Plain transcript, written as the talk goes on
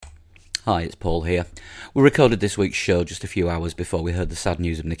Hi, it's Paul here. We recorded this week's show just a few hours before we heard the sad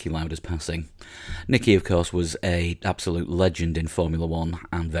news of Niki Lauda's passing. Niki, of course, was an absolute legend in Formula One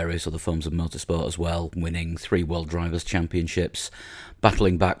and various other forms of motorsport as well, winning 3 World Drivers' Championships,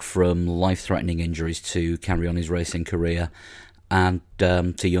 battling back from life-threatening injuries to carry on his racing career, and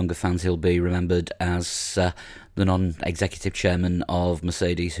to younger fans he'll be remembered as the non-executive chairman of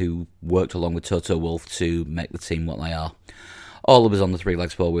Mercedes who worked along with Toto Wolff to make the team what they are. All of us on the Three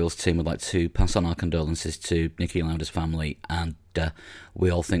Legs Four Wheels team would like to pass on our condolences to Niki Lauda's family, and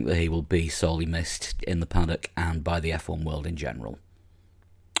we all think that he will be sorely missed in the paddock and by the F1 world in general.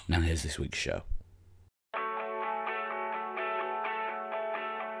 Now here's this week's show.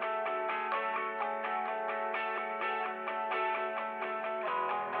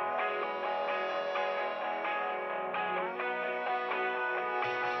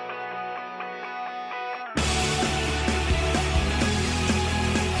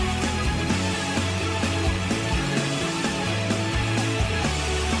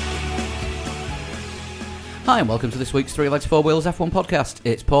 Hi and welcome to this week's Three Legs Four Wheels F1 podcast.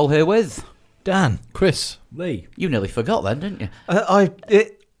 It's Paul here with Dan, Chris, Lee. You nearly forgot then, didn't you?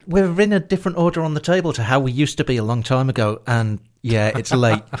 We're in a different order on the table to how we used to be a long time ago, and yeah, it's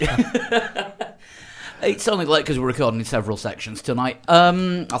late. It's only late because we're recording in several sections tonight.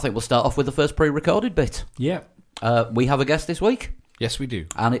 I think we'll start off with the first pre-recorded bit. Yeah. We have a guest this week. Yes, we do.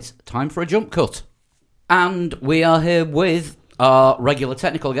 And it's time for a jump cut. And we are here with our regular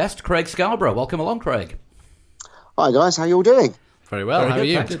technical guest, Craig Scarborough. Welcome along, Craig. Hi guys, how you all doing? Very well. How are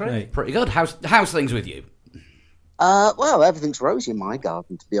you? Thanks, Craig. Pretty good. How's things with you? Well, everything's rosy in my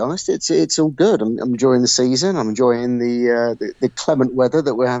garden. To be honest, it's all good. I'm enjoying the season. I'm enjoying the clement weather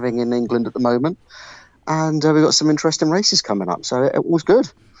that we're having in England at the moment, and we've got some interesting races coming up. So it was good.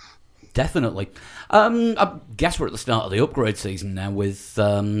 Definitely. I guess we're at the start of the upgrade season now, with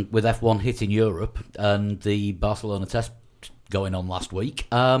F1 hitting Europe and the Barcelona test going on last week.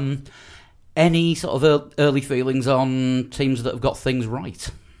 Any sort of early feelings on teams that have got things right?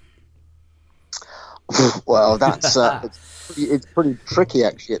 Well, that's it's pretty tricky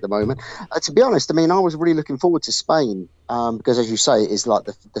actually at the moment. To be honest, I mean, I was really looking forward to Spain because, as you say, it is like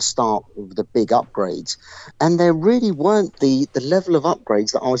the start of the big upgrades, and there really weren't the level of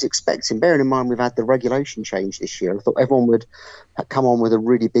upgrades that I was expecting. Bearing in mind we've had the regulation change this year, I thought everyone would come on with a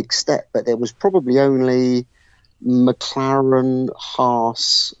really big step, but there was probably only McLaren,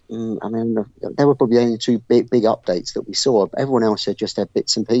 Haas. I mean, there were probably only 2 big updates that we saw. Everyone else had just had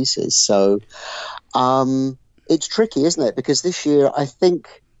bits and pieces. So it's tricky, isn't it? Because this year, I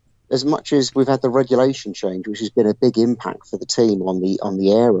think, as much as we've had the regulation change, which has been a big impact for the team on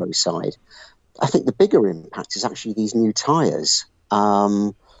the aero side, I think the bigger impact is actually these new tyres.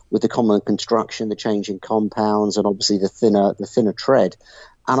 With the common construction, the change in compounds, and obviously the thinner tread.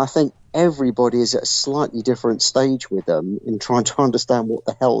 And I think everybody is at a slightly different stage with them in trying to understand what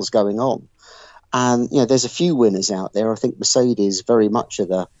the hell's going on. And, there's a few winners out there. I think Mercedes very much are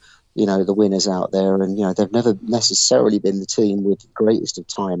the winners out there. And, they've never necessarily been the team with the greatest of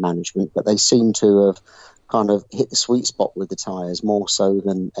tyre management, but they seem to have kind of hit the sweet spot with the tyres more so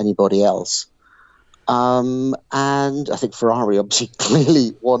than anybody else. And I think Ferrari, obviously,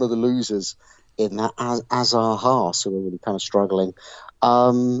 clearly one of the losers in that, as are Haas, who are really kind of struggling.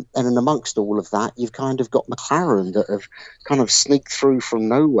 And then amongst all of that, you've kind of got McLaren that have kind of sneaked through from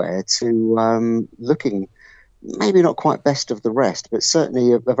nowhere to looking maybe not quite best of the rest, but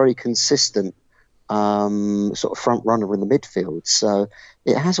certainly a very consistent sort of front runner in the midfield. So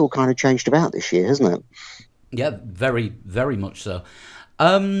it has all kind of changed about this year, hasn't it? Yeah, very, very much so.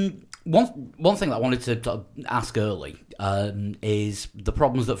 One thing that I wanted to ask early is the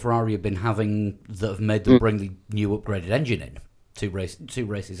problems that Ferrari have been having that have made them bring the new upgraded engine in two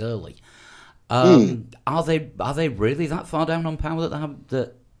races early. Are they really that far down on power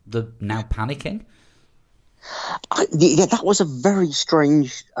that they're now panicking? Yeah, that was a very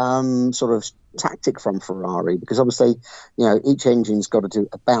strange sort of tactic from Ferrari, because obviously, each engine's got to do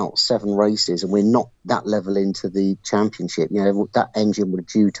about 7 races, and we're not that level into the championship. That engine would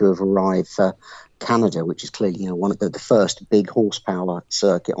due to have arrived for Canada, which is clearly one of the first big horsepower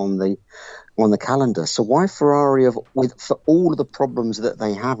circuit on the calendar. So why Ferrari, for all of the problems that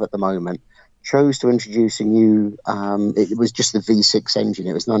they have at the moment, chose to introduce a new? It was just the V6 engine.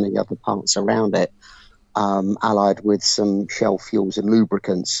 It was none of the other parts around it. Allied with some Shell fuels and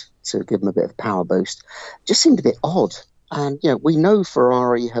lubricants to give them a bit of power boost, just seemed a bit odd. And we know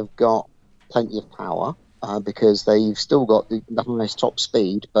Ferrari have got plenty of power because they've still got the highest top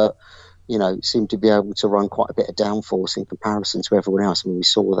speed, but seem to be able to run quite a bit of downforce in comparison to everyone else. I mean, we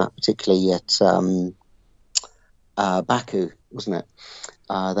saw that particularly at Baku, wasn't it?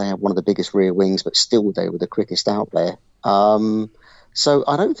 They had one of the biggest rear wings, but still they were the quickest out there. So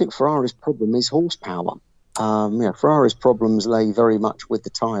I don't think Ferrari's problem is horsepower. Ferrari's problems lay very much with the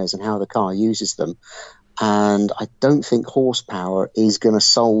tyres and how the car uses them. And I don't think horsepower is going to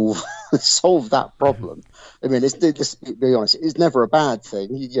solve that problem. I mean, let's be honest, it's never a bad thing.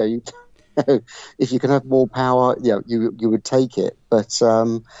 If you can have more power, you would take it. But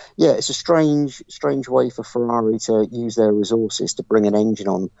it's a strange way for Ferrari to use their resources to bring an engine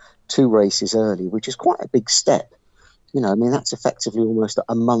on 2 races early, which is quite a big step. That's effectively almost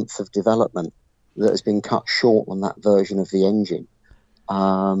a month of development that has been cut short on that version of the engine.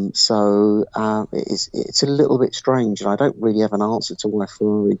 It's a little bit strange, and I don't really have an answer to why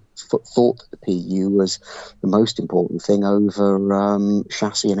Ferrari thought that the PU was the most important thing over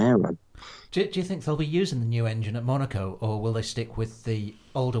chassis and aero. Do you think they'll be using the new engine at Monaco, or will they stick with the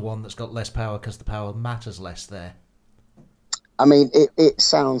older one that's got less power because the power matters less there? I mean, it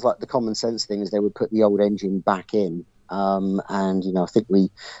sounds like the common sense thing is they would put the old engine back in. I think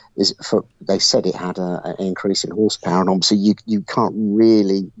they said it had an increase in horsepower, and obviously you can't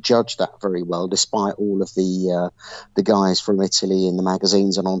really judge that very well, despite all of the guys from Italy in the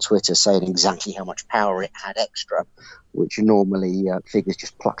magazines and on Twitter saying exactly how much power it had extra, which are normally figures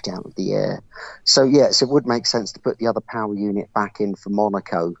just plucked out of the air. So yes, it would make sense to put the other power unit back in for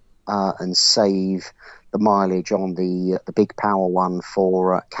Monaco and save the mileage on the big power one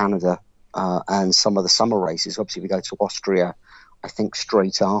for Canada. And some of the summer races. Obviously, we go to Austria, I think,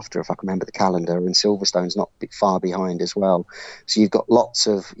 straight after, if I can remember the calendar, and Silverstone's not far behind as well. So you've got lots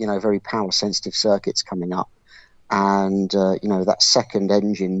of, very power-sensitive circuits coming up. And, that second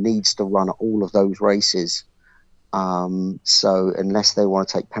engine needs to run at all of those races. So unless they want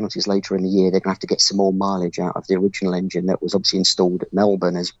to take penalties later in the year, they're going to have to get some more mileage out of the original engine that was obviously installed at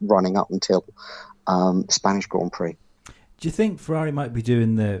Melbourne as running up until the Spanish Grand Prix. Do you think Ferrari might be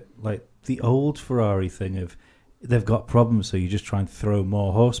doing the old Ferrari thing of they've got problems, so you just try and throw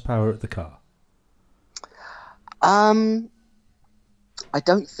more horsepower at the car? I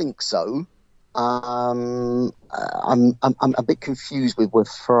don't think so. I'm a bit confused with where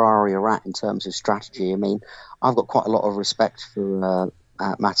Ferrari are at in terms of strategy. I mean, I've got quite a lot of respect for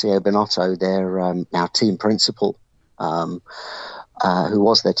Matteo Binotto, their now team principal, who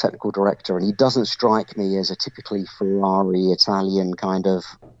was their technical director, and he doesn't strike me as a typically Ferrari Italian kind of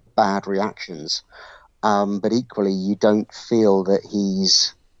bad reactions. But equally, you don't feel that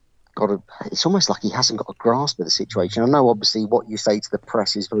he's it's almost like he hasn't got a grasp of the situation. I know obviously what you say to the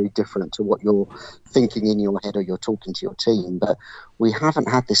press is very different to what you're thinking in your head or you're talking to your team, but we haven't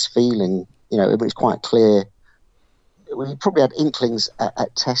had this feeling, it was quite clear. We probably had inklings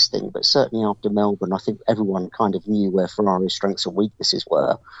at testing, but certainly after Melbourne, I think everyone kind of knew where Ferrari's strengths and weaknesses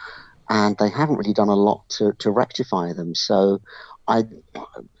were, and they haven't really done a lot to rectify them. So I'm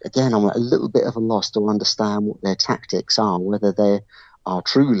a little bit of a loss to understand what their tactics are, whether they are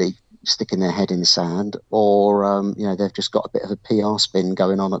truly sticking their head in the sand or, they've just got a bit of a PR spin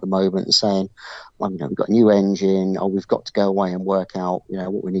going on at the moment and saying, well, we've got a new engine, or we've got to go away and work out,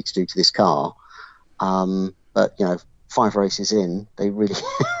 what we need to do to this car. But 5 races in, they really,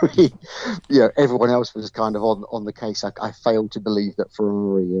 everyone else was kind of on the case. I failed to believe that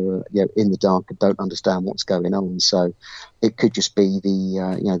Ferrari are, in the dark and don't understand what's going on. So it could just be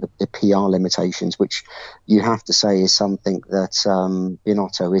the PR limitations, which you have to say is something that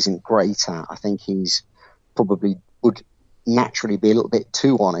Binotto isn't great at. I think he's probably would naturally be a little bit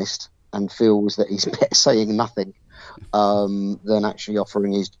too honest and feels that he's better saying nothing than actually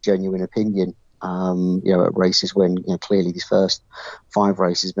offering his genuine opinion. At races when clearly these first 5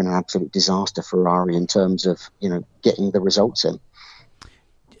 races have been an absolute disaster for Ferrari in terms of getting the results in.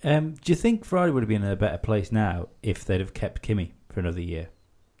 Do you think Ferrari would have been in a better place now if they'd have kept Kimi for another year,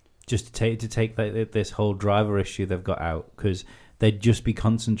 just to take this whole driver issue they've got out, because they'd just be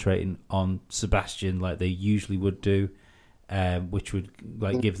concentrating on Sebastian like they usually would do, which would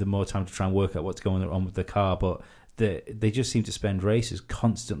give them more time to try and work out what's going on with the car, but they just seem to spend races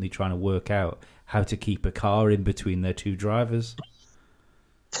constantly trying to work out how to keep a car in between their 2 drivers.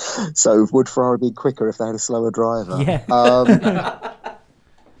 So would Ferrari be quicker if they had a slower driver? Yeah.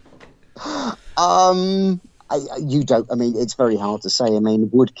 It's very hard to say. I mean,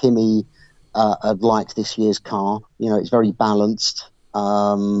 would Kimi have liked this year's car? It's very balanced,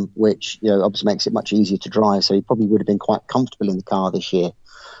 which obviously makes it much easier to drive. So he probably would have been quite comfortable in the car this year.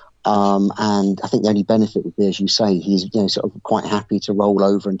 And I think the only benefit would be, as you say, he's sort of quite happy to roll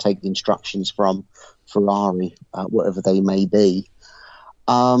over and take the instructions from Ferrari, whatever they may be.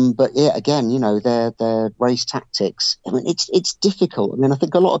 But yeah, again, their race tactics. I mean, it's difficult. I mean, I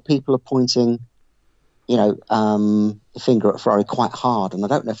think a lot of people are pointing, finger at Ferrari quite hard, and I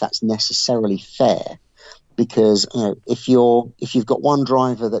don't know if that's necessarily fair, because if you've got one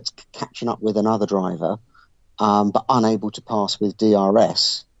driver that's catching up with another driver, but unable to pass with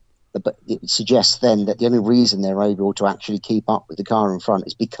DRS, but it suggests then that the only reason they're able to actually keep up with the car in front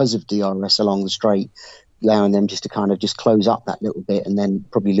is because of DRS along the straight, allowing them just to kind of just close up that little bit and then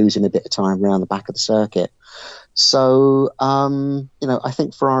probably losing a bit of time around the back of the circuit. So, I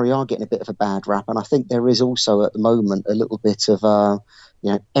think Ferrari are getting a bit of a bad rap, and I think there is also at the moment a little bit of,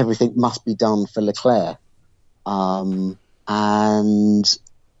 everything must be done for Leclerc. I'm not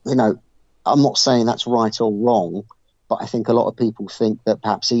saying that's right or wrong, but I think a lot of people think that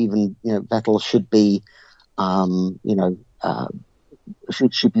perhaps even Vettel should be,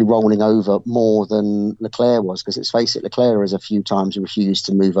 should be rolling over more than Leclerc was, because let's face it, Leclerc has a few times refused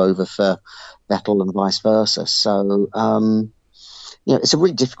to move over for Vettel and vice versa. So, it's a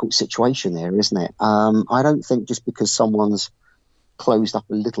really difficult situation there, isn't it? I don't think just because someone's closed up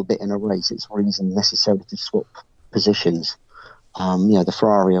a little bit in a race, it's reason necessarily to swap positions. The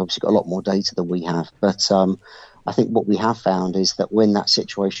Ferrari obviously got a lot more data than we have, but I think what we have found is that when that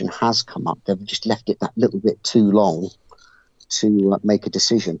situation has come up, they've just left it that little bit too long to make a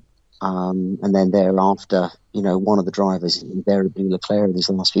decision. And then thereafter, one of the drivers, invariably Leclerc in these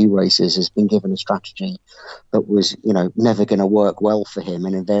last few races, has been given a strategy that was, never going to work well for him.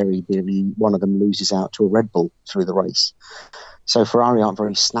 And invariably one of them loses out to a Red Bull through the race. So Ferrari aren't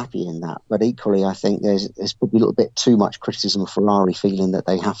very snappy in that. But equally, I think there's probably a little bit too much criticism of Ferrari feeling that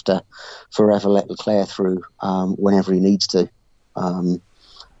they have to forever let Leclerc through whenever he needs to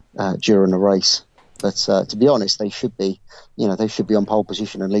during the race. But to be honest, they should be on pole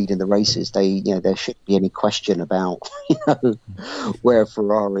position and leading the races. There shouldn't be any question about, where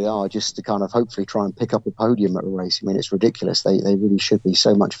Ferrari are, just to kind of hopefully try and pick up a podium at a race. I mean, it's ridiculous. They really should be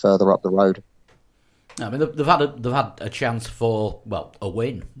so much further up the road. I mean, they've had a chance for a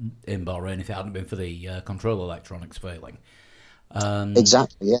win in Bahrain if it hadn't been for the control electronics failing.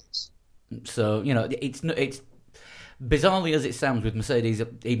 Exactly. Yes. So it's bizarrely as it sounds with Mercedes,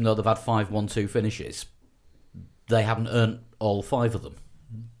 even though they've had 5 1-2 finishes, they haven't earned all 5 of them.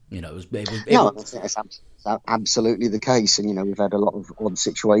 That's absolutely the case, and we've had a lot of odd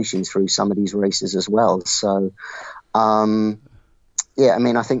situations through some of these races as well. So. I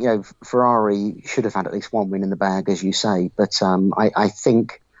mean, I think Ferrari should have had at least one win in the bag, as you say. But I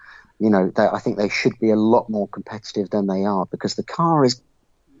think I think they should be a lot more competitive than they are, because the car is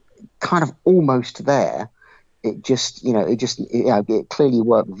kind of almost there. It clearly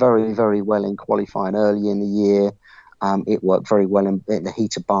worked very, very well in qualifying early in the year. It worked very well in the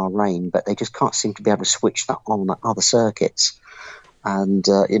heat of Bahrain, but they just can't seem to be able to switch that on at other circuits. And,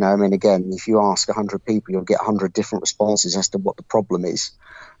 again, if you ask 100 people, you'll get 100 different responses as to what the problem is,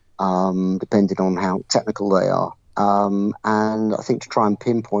 depending on how technical they are. And I think to try and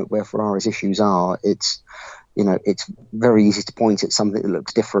pinpoint where Ferrari's issues are, it's very easy to point at something that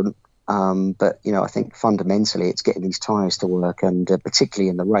looks different. But I think fundamentally it's getting these tyres to work, and particularly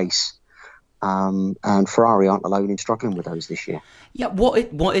in the race. And Ferrari aren't alone in struggling with those this year. Yeah,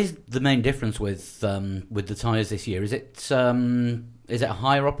 what is the main difference with the tyres this year? Is it a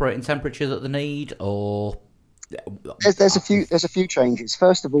higher operating temperature that they need, or there's a few changes.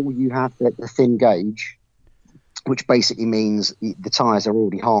 First of all, you have the thin gauge, which basically means the tyres are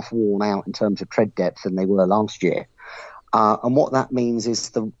already half worn out in terms of tread depth than they were last year. And what that means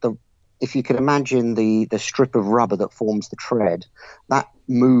is if you can imagine the strip of rubber that forms the tread, that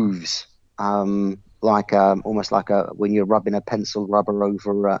moves. Almost like when you're rubbing a pencil rubber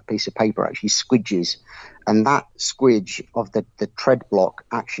over a piece of paper, actually squidges, and that squidge of the tread block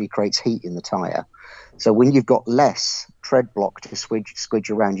actually creates heat in the tyre. So when you've got less tread block to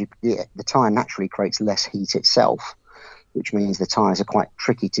squidge around, the tyre naturally creates less heat itself, which means the tyres are quite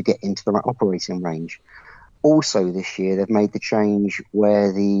tricky to get into the right operating range. Also this year, they've made the change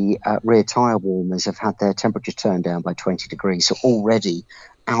where the rear tyre warmers have had their temperature turned down by 20 degrees. So already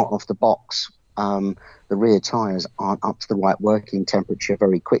out of the box, the rear tyres aren't up to the right working temperature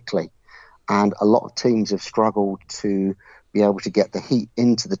very quickly. And a lot of teams have struggled to be able to get the heat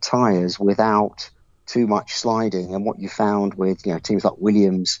into the tyres without too much sliding. And what you found with teams like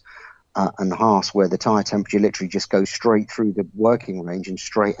Williams and Haas, where the tyre temperature literally just goes straight through the working range and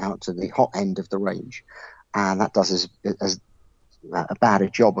straight out to the hot end of the range. And that does as bad a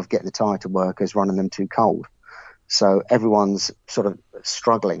job of getting the tyre to work as running them too cold. So everyone's sort of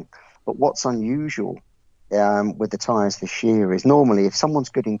struggling. But what's unusual with the tyres this year is normally if someone's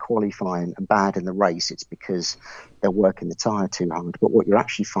good in qualifying and bad in the race, it's because they're working the tyre too hard. But what you're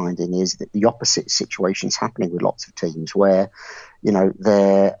actually finding is that the opposite situation's happening with lots of teams where,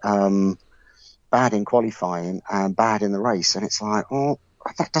 they're bad in qualifying and bad in the race, and it's like, oh,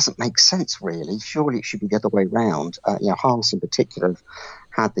 that doesn't make sense, really. Surely it should be the other way round. Haas in particular have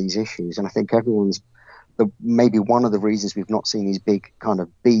had these issues, and I think maybe one of the reasons we've not seen these big kind of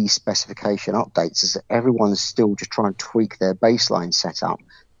B specification updates is that everyone's still just trying to tweak their baseline setup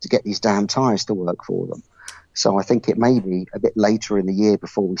to get these damn tyres to work for them. So I think it may be a bit later in the year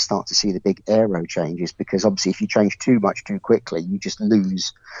before we start to see the big aero changes, because obviously if you change too much too quickly, you just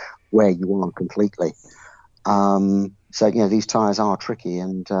lose where you are completely. So, these tyres are tricky,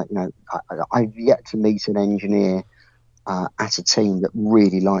 and, I've yet to meet an engineer at a team that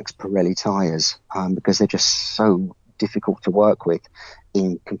really likes Pirelli tyres, because they're just so difficult to work with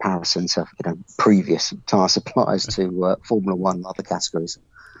in comparison to, previous tyre suppliers to Formula One and other categories.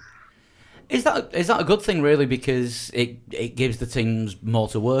 Is that a good thing, really, because it gives the teams more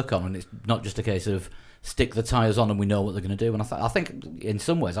to work on, and it's not just a case of stick the tyres on and we know what they're going to do? And I think in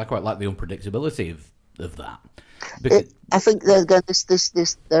some ways I quite like the unpredictability of that. I think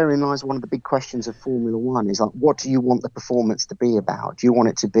this therein lies one of the big questions of Formula One is like, what do you want the performance to be about? Do you want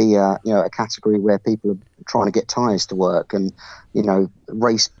it to be a category where people are trying to get tyres to work, and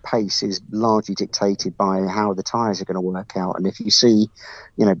race pace is largely dictated by how the tyres are going to work out? And if you see,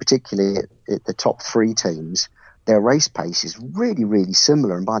 particularly at the top three teams, their race pace is really, really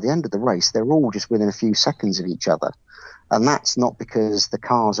similar, and by the end of the race, they're all just within a few seconds of each other. And that's not because the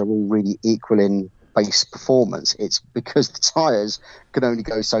cars are all really equal in base performance. It's because the tyres can only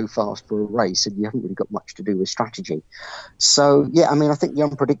go so fast for a race, and you haven't really got much to do with strategy. So, I think the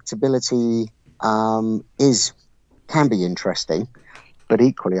unpredictability can be interesting, but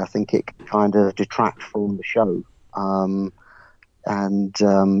equally, I think it can kind of detract from the show. I'm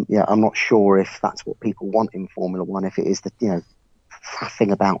not sure if that's what people want in Formula One, if it is the,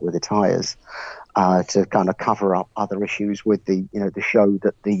 faffing about with the tyres to kind of cover up other issues with the show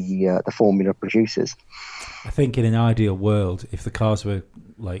that the formula produces. I think in an ideal world, if the cars were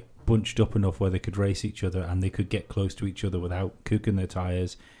like bunched up enough where they could race each other and they could get close to each other without cooking their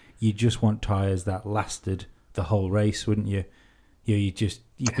tyres, you just want tyres that lasted the whole race, wouldn't you? You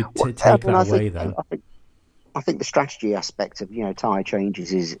could take that away then. I think the strategy aspect of tyre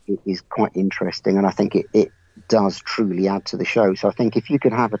changes is quite interesting, and I think it does truly add to the show. So I think if you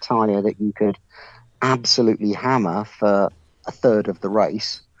could have a tyre that you could absolutely hammer for a third of the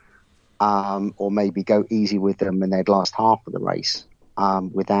race, or maybe go easy with them and they'd last half of the race,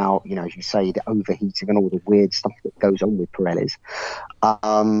 without, as you say, the overheating and all the weird stuff that goes on with Pirellis,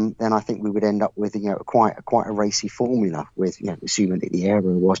 then I think we would end up with quite a racy formula with assuming that the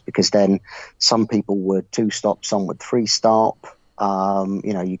aero was, because then some people would 2-stop, some would 3-stop.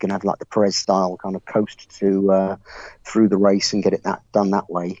 You can have like the Perez style kind of coast to through the race and get it done that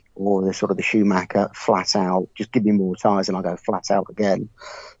way, or the sort of the Schumacher flat out, just give me more tyres and I'll go flat out again,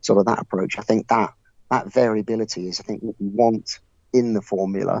 sort of that approach. I think that variability is, I think, what we want in the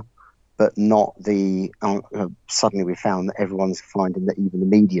formula, but not the suddenly we found that everyone's finding that even the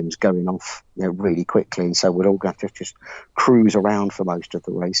medium's going off really quickly, and so we're all going to have to just cruise around for most of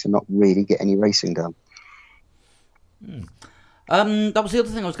the race and not really get any racing done. That was the other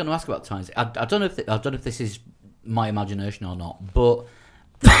thing I was going to ask about tyres. I don't know if this is my imagination or not, but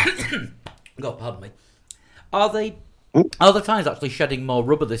God, pardon me. Are the tyres actually shedding more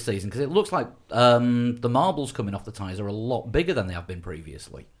rubber this season? Because it looks like the marbles coming off the tyres are a lot bigger than they have been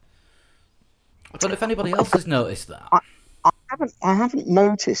previously. I don't know if anybody else has noticed that. I haven't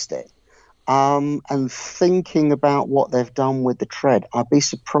noticed it. And thinking about what they've done with the tread, I'd be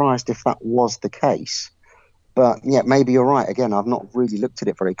surprised if that was the case. But yeah, maybe you're right. Again, I've not really looked at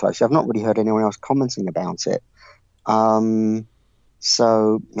it very closely. I've not really heard anyone else commenting about it.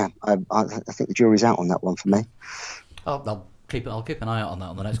 So yeah, I think the jury's out on that one for me. I'll keep an eye out on that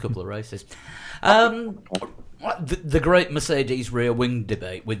on the next couple of races. The great Mercedes rear wing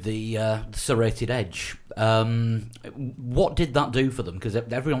debate with the serrated edge. What did that do for them? Because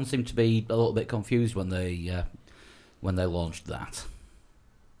everyone seemed to be a little bit confused when they launched that.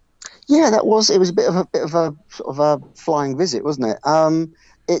 Yeah, it was a bit of a sort of a flying visit, wasn't it?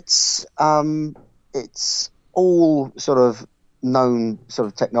 It's all sort of known sort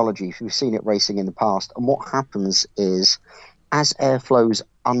of technology. We've seen it racing in the past, and what happens is, as air flows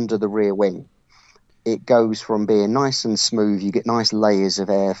under the rear wing, it goes from being nice and smooth. You get nice layers of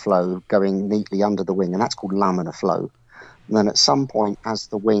airflow going neatly under the wing, and that's called laminar flow. And then at some point, as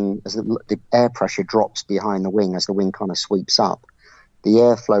the air pressure drops behind the wing, as the wing kind of sweeps up, the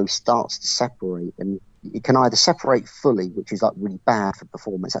airflow starts to separate, and it can either separate fully, which is like really bad for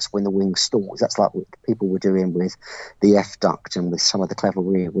performance. That's when the wing stalls. That's like what people were doing with the F duct and with some of the clever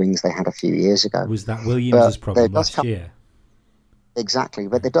rear wings they had a few years ago. Was that Williams' problem last year? Exactly,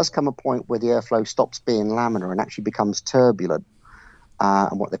 but there does come a point where the airflow stops being laminar and actually becomes turbulent,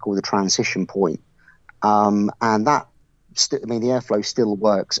 and what they call the transition point. And that, the airflow still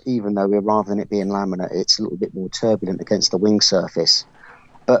works, even though rather than it being laminar, it's a little bit more turbulent against the wing surface.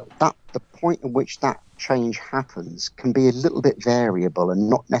 But the point at which that change happens can be a little bit variable and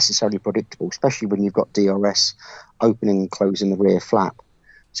not necessarily predictable, especially when you've got DRS opening and closing the rear flap.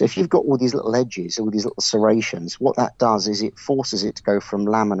 So if you've got all these little edges, all these little serrations, what that does is it forces it to go from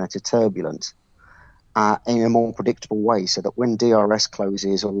laminar to turbulent in a more predictable way, so that when DRS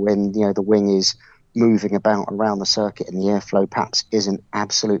closes or when the wing is moving about around the circuit and the airflow perhaps isn't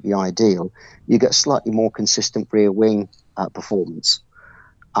absolutely ideal, you get slightly more consistent rear wing performance.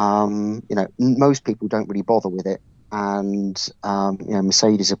 Most people don't really bother with it. And,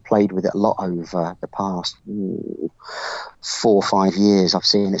 Mercedes have played with it a lot over the past 4 or 5 years. I've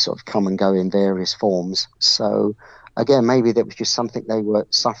seen it sort of come and go in various forms. So, again, maybe that was just something they were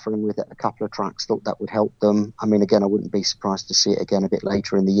suffering with at a couple of tracks, thought that would help them. I mean, again, I wouldn't be surprised to see it again a bit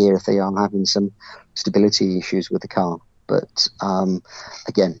later in the year if they are having some stability issues with the car. But,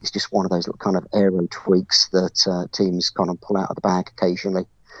 again, it's just one of those little kind of aero tweaks that teams kind of pull out of the bag occasionally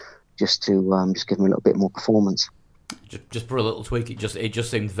just to just give them a little bit more performance. Just for a little tweak, it just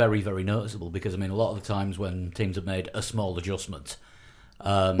seemed very, very noticeable, because I mean, a lot of the times when teams have made a small adjustment,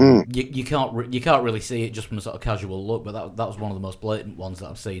 you can't really see it just from a sort of casual look, but that was one of the most blatant ones that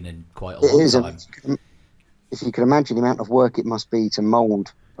I've seen in quite a long time. If you can imagine the amount of work it must be to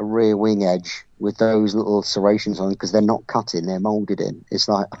mould a rear wing edge with those little serrations on, because they're not cutting, they're moulded in. It's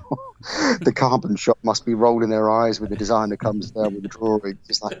like the carbon shop must be rolling their eyes when the designer comes down with the drawing.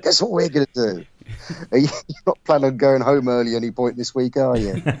 It's like, guess what we're going to do? You're not planning on going home early any point this week, are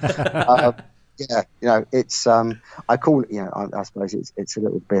you? It's I call it, I suppose it's a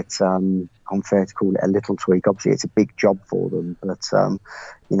little bit unfair to call it a little tweak. Obviously, it's a big job for them, but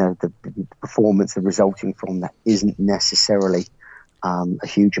the performance resulting from that isn't necessarily a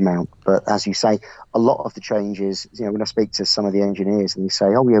huge amount. But as you say, a lot of the changes, when I speak to some of the engineers and they say,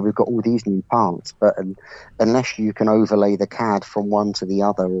 oh yeah, we've got all these new parts, but unless you can overlay the CAD from one to the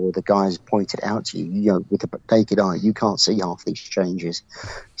other, or the guys point it out to you, with the naked eye, you can't see half these changes.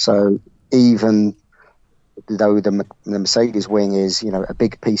 So even though the Mercedes wing is, a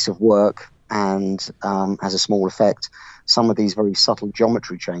big piece of work and has a small effect, some of these very subtle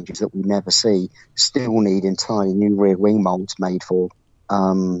geometry changes that we never see still need entirely new rear wing moulds made for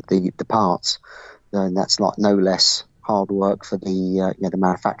the parts. And that's like no less hard work for the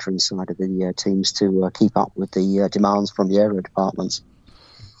manufacturing side of the teams to keep up with the demands from the aero departments.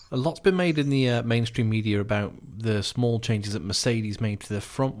 A lot's been made in the mainstream media about the small changes that Mercedes made to their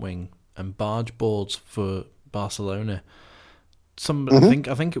front wing and barge boards for Barcelona.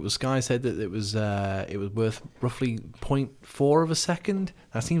 I think it was Sky said that it was worth roughly 0.4 of a second.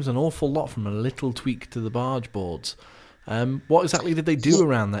 That seems an awful lot from a little tweak to the barge boards. What exactly did they do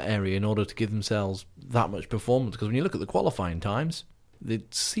around that area in order to give themselves that much performance? Because when you look at the qualifying times,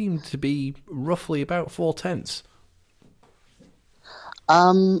 it seemed to be roughly about 0.4.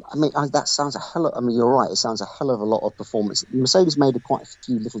 That sounds a hell of... you're right. It sounds a hell of a lot of performance. Mercedes made quite a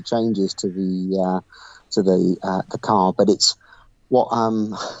few little changes to the car, but it's what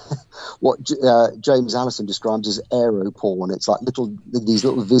James Allison describes as aero porn. It's like these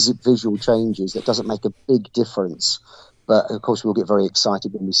little visual changes that doesn't make a big difference, but of course we'll get very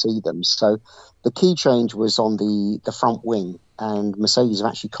excited when we see them. So the key change was on the front wing, and Mercedes have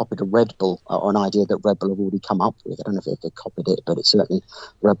actually copied a Red Bull, or an idea that Red Bull have already come up with. I don't know if they copied it, but it's certainly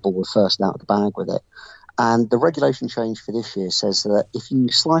Red Bull were first out of the bag with it. And the regulation change for this year says that if you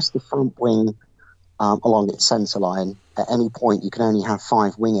slice the front wing along its centre line, at any point you can only have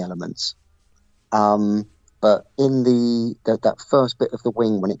 5 wing elements. But in that first bit of the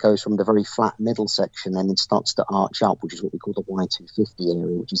wing, when it goes from the very flat middle section and it starts to arch up, which is what we call the Y250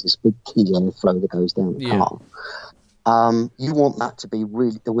 area, which is this big key airflow that goes down the car. You want that to be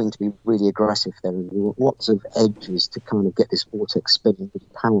the wing to be really aggressive there, and you want lots of edges to kind of get this vortex spinning really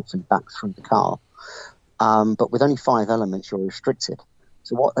powerfully back through the car. But with only 5 elements, you're restricted.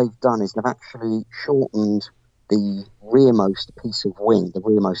 So what they've done is they've actually shortened the rearmost piece of wing, the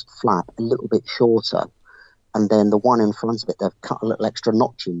rearmost flap, a little bit shorter. And then the one in front of it, they've cut a little extra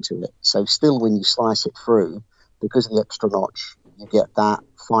notch into it. So still when you slice it through, because of the extra notch, you get that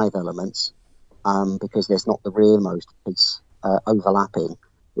 5 elements, because there's not the rearmost piece overlapping.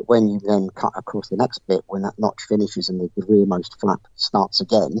 But when you then cut across the next bit, when that notch finishes and the rearmost flap starts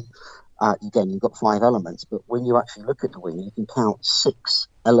again, you've got 5 elements. But when you actually look at the wing, you can count 6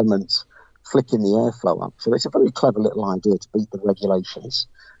 elements flicking the airflow up. So it's a very clever little idea to beat the regulations.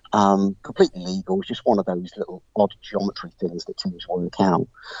 Completely legal. It's just one of those little odd geometry things that teams work out.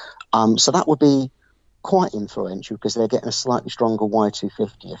 So that would be quite influential because they're getting a slightly stronger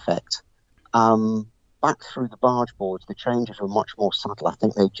Y250 effect. Back through the barge boards, the changes were much more subtle. I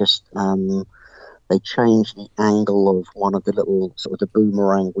think they just they changed the angle of one of the little sort of the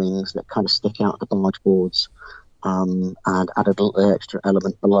boomerang wings that kind of stick out of the barge boards, and added a little extra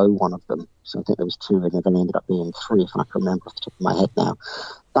element below one of them. So I think there was 2, and then ended up being 3, if I can remember off the top of my head now.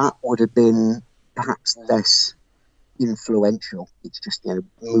 That would have been perhaps less influential. It's just,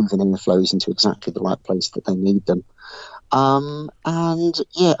 moving in the flows into exactly the right place that they need them. And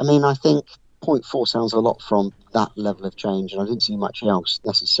yeah, I mean, I think 0.4 sounds a lot from that level of change, and I didn't see much else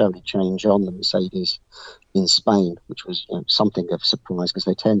necessarily change on the Mercedes in Spain, which was something of a surprise because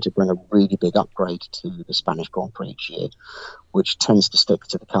they tend to bring a really big upgrade to the Spanish Grand Prix each year, which tends to stick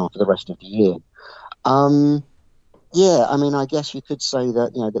to the car for the rest of the year. Yeah, I mean, I guess you could say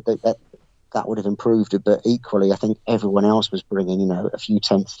that that would have improved it, but equally, I think everyone else was bringing a few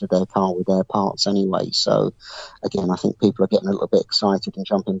tenths to their car with their parts anyway. So, again, I think people are getting a little bit excited and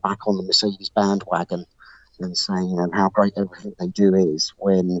jumping back on the Mercedes bandwagon and saying, how great everything they do is.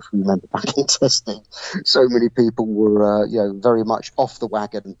 When, if we remember back in testing, so many people were, very much off the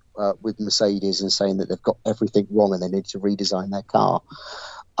wagon with Mercedes and saying that they've got everything wrong and they need to redesign their car.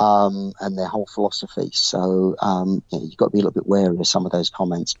 And their whole philosophy. So you've got to be a little bit wary of some of those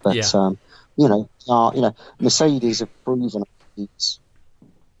comments. But Mercedes have proven it's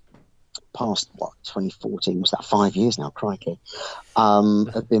past 2014, was that 5 years now? Crikey,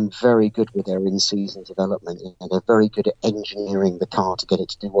 have been very good with their in-season development. They're very good at engineering the car to get it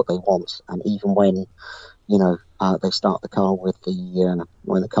to do what they want, and even when they start the car with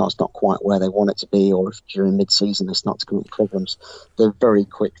when the car's not quite where they want it to be, or if during mid-season they start to come up with problems, they're very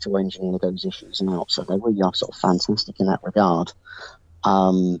quick to engineer those issues out. So they really are sort of fantastic in that regard.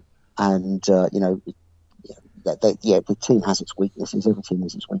 The team has its weaknesses. Every team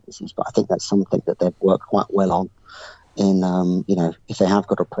has its weaknesses, but I think that's something that they've worked quite well on. If they have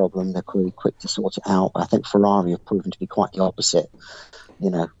got a problem, they're really quick to sort it out. I think Ferrari have proven to be quite the opposite.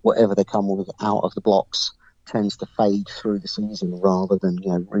 Whatever they come with out of the blocks tends to fade through the season rather than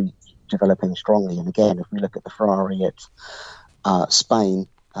developing strongly. And again, if we look at the Ferrari at Spain,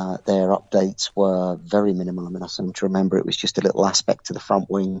 their updates were very minimal. I mean, I seem to remember it was just a little aspect to the front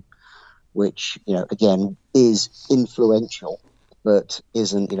wing, which again is influential, but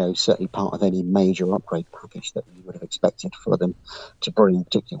isn't certainly part of any major upgrade package that we would have expected for them to bring,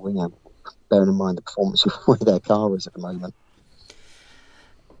 particularly bearing in mind the performance of where their car is at the moment.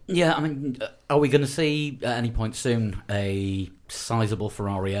 Yeah, I mean, are we going to see at any point soon a sizable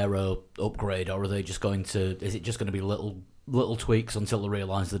Ferrari Aero upgrade, or are they just going to? Is it just going to be little tweaks until they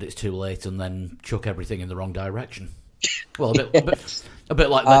realise that it's too late and then chuck everything in the wrong direction? Well, a bit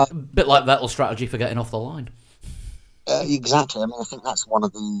like Vettel's strategy for getting off the line. Exactly. I mean, I think that's one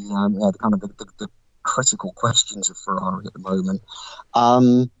of the kind of the critical questions of Ferrari at the moment.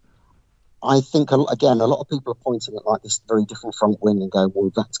 I think, again, a lot of people are pointing at like this very different front wing and going,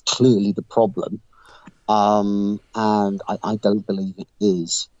 well, that's clearly the problem. And I don't believe it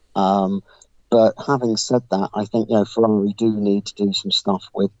is. But having said that, I think Ferrari do need to do some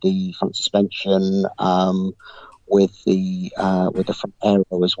stuff with the front suspension, with the front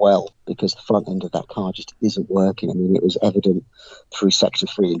aero as well, because the front end of that car just isn't working. I mean, it was evident through Sector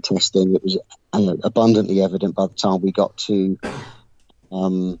 3 in testing. It was abundantly evident by the time we got to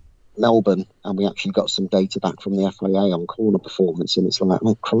Melbourne, and we actually got some data back from the FIA on corner performance, and it's like,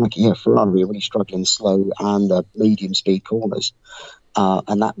 oh crikey, Ferrari are really struggling slow and medium speed corners,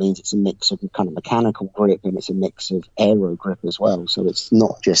 and that means it's a mix of kind of mechanical grip and it's a mix of aero grip as well. So it's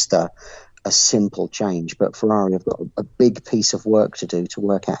not just a simple change, but Ferrari have got a big piece of work to do to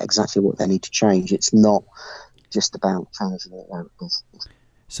work out exactly what they need to change. It's not just about changing it.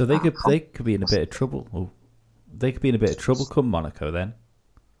 So they could be in a bit of trouble. Oh, they could be in a bit of trouble come Monaco then.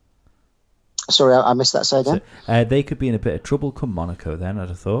 Sorry, I missed that. Say again. So, they could be in a bit of trouble come Monaco then, I'd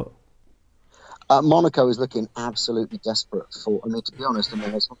have thought. Monaco is looking absolutely desperate for. I mean, to be honest,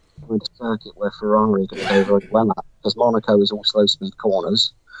 there's a circuit where Ferrari are going to go very well at, because Monaco is all slow speed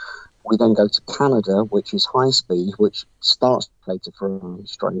corners. We then go to Canada, which is high speed, which starts to play to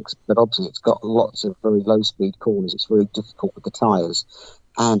Ferrari's strengths, but obviously it's got lots of very low speed corners. It's very difficult with the tyres,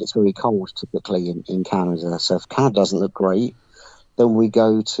 and it's very cold typically in Canada. So if Canada doesn't look great, then we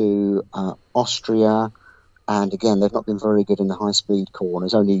go to Austria, and again, they've not been very good in the high-speed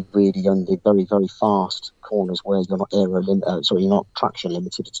corners. Only really on the very, very fast corners where you're not you're not traction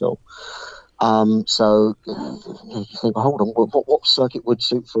limited at all. So you think, well, hold on, what circuit would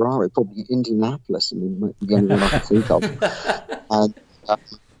suit Ferrari? Probably Indianapolis. I mean, might be the only one I can think of. And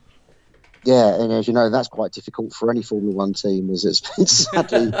Yeah, and as you know, that's quite difficult for any Formula One team, as it's been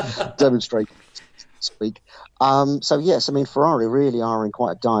sadly demonstrated this week. So yes, I mean Ferrari really are in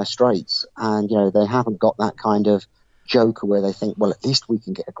quite dire straits, and they haven't got that kind of joker where they think, well, at least we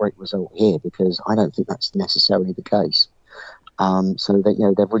can get a great result here, because I don't think that's necessarily the case. So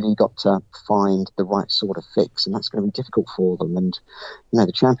that they've really got to find the right sort of fix, and that's going to be difficult for them. And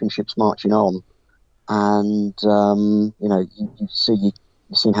the championship's marching on, and you've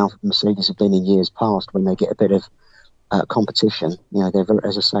seen how Mercedes have been in years past when they get a bit of competition. They're very,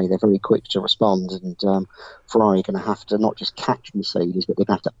 as I say, they're very quick to respond, and Ferrari are going to have to not just catch Mercedes, but they're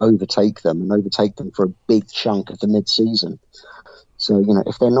going to have to overtake them for a big chunk of the mid-season. So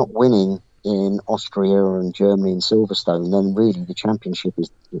if they're not winning in Austria and Germany and Silverstone, then really the championship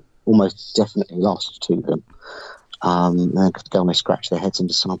is almost definitely lost to them. They're going to go and scratch their heads and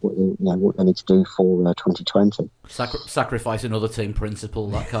decide what they need to do for 2020. Sacrifice another team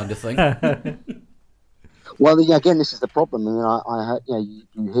principle, that kind of thing. Well, again, this is the problem. I mean, I heard, you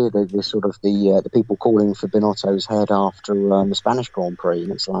hear the sort of the people calling for Binotto's head after the Spanish Grand Prix,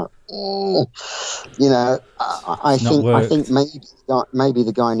 and it's like, I think maybe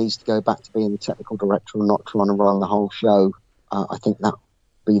the guy needs to go back to being the technical director and not trying to run the whole show. I think that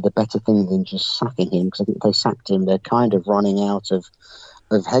would be the better thing than just sacking him, because I think if they sacked him, they're kind of running out of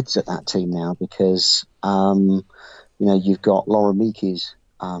heads at that team now, because you've got Laura Meekes.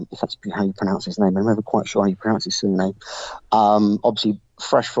 If that's how you pronounce his name, I'm never quite sure how you pronounce his surname. Obviously,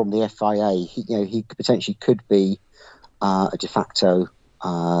 fresh from the FIA, he potentially could be a de facto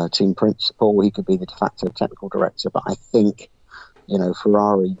team principal. He could be the de facto technical director. But I think,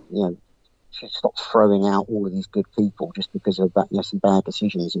 Ferrari, should stop throwing out all of these good people just because of some bad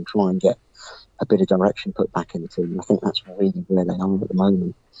decisions, and try and get a bit of direction put back in the team. I think that's really where they are at the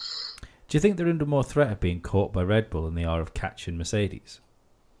moment. Do you think they're under more threat of being caught by Red Bull than they are of catching Mercedes?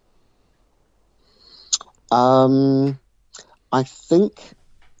 I think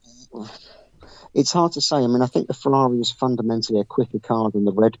it's hard to say. I mean, I think the Ferrari is fundamentally a quicker car than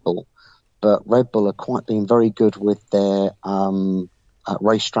the Red Bull, but Red Bull are being very good with their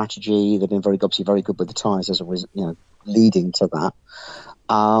race strategy. They've been obviously very good with the tyres, as always, leading to that.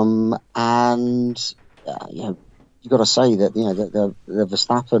 You've got to say that the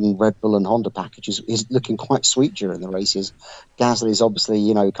Verstappen, Red Bull and Honda package is looking quite sweet during the races. Gasly is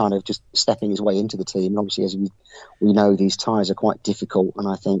obviously kind of just stepping his way into the team, and obviously, as we know, these tyres are quite difficult, and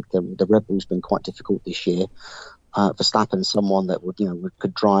I think the Red Bull's been quite difficult this year. Verstappen's someone that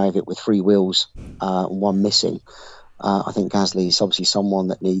could drive it with three wheels and one missing. I think Gasly is obviously someone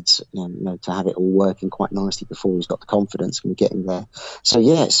that needs to have it all working quite nicely before he's got the confidence when getting there. So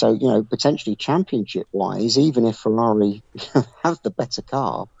potentially championship wise, even if Ferrari have the better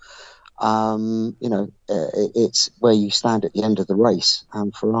car, it's where you stand at the end of the race,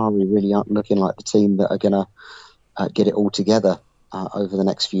 and Ferrari really aren't looking like the team that are going to get it all together over the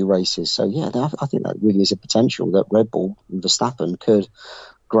next few races. So I think that really is a potential that Red Bull and Verstappen could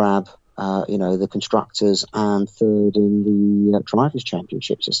grab the constructors and third in the drivers'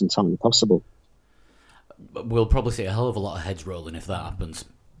 championships. It's entirely possible. We'll probably see a hell of a lot of heads rolling if that happens.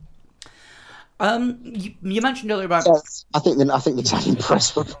 You mentioned earlier about... Yes, I think the Italian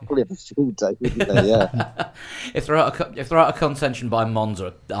press will probably have a field day, wouldn't they? Yeah. If they're out of contention by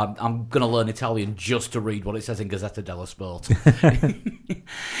Monza, I'm going to learn Italian just to read what it says in Gazzetta dello Sport.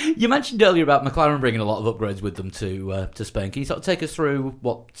 You mentioned earlier about McLaren bringing a lot of upgrades with them to Spain. Can you sort of take us through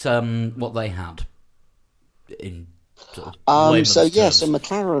what they had in sort of so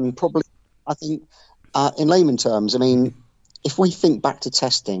McLaren probably, I think, in layman terms, I mean, if we think back to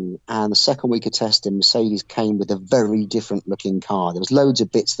testing, and the second week of testing, Mercedes came with a very different looking car. There was loads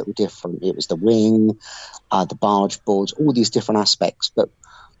of bits that were different. It was the wing, the barge boards, all these different aspects. But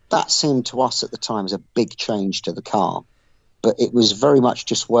that seemed to us at the time as a big change to the car. But it was very much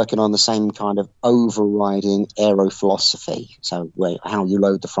just working on the same kind of overriding aero philosophy. So how you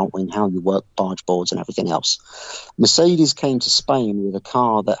load the front wing, how you work barge boards and everything else. Mercedes came to Spain with a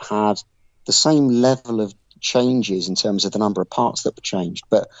car that had the same level of changes in terms of the number of parts that were changed,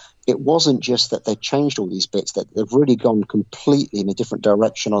 but it wasn't just that they changed all these bits, that they've really gone completely in a different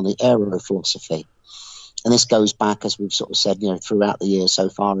direction on the aero philosophy. And this goes back, as we've sort of said, throughout the year so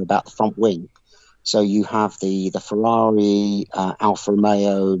far, about the front wing. So you have the Ferrari, Alfa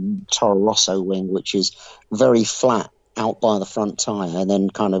Romeo, Toro Rosso wing, which is very flat out by the front tyre and then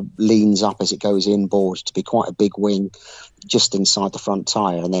kind of leans up as it goes inboard to be quite a big wing just inside the front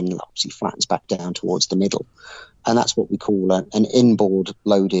tyre, and then obviously flattens back down towards the middle. And that's what we call an inboard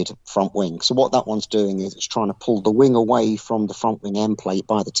loaded front wing. So what that one's doing is it's trying to pull the wing away from the front wing end plate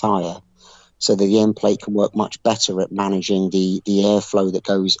by the tyre so that the end plate can work much better at managing the airflow that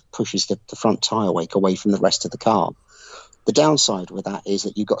pushes the front tyre wake away from the rest of the car. The downside with that is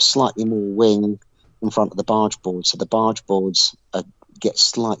that you've got slightly more wing in front of the barge board, so the barge boards get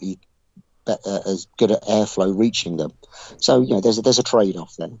slightly as good at airflow reaching them. So there's a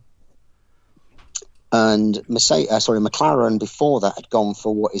trade-off there. And McLaren before that had gone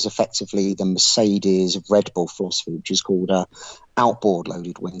for what is effectively the Mercedes Red Bull philosophy, which is called outboard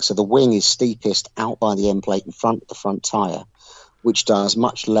loaded wing. So the wing is steepest out by the end plate in front of the front tyre, which does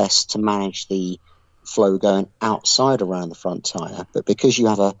much less to manage the flow going outside around the front tyre. But because you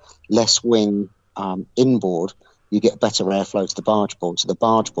have a less wing inboard, you get better airflow to the barge board. So the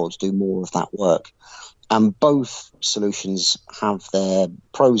barge boards do more of that work. And both solutions have their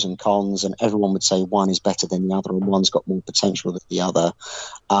pros and cons, and everyone would say one is better than the other and one's got more potential than the other.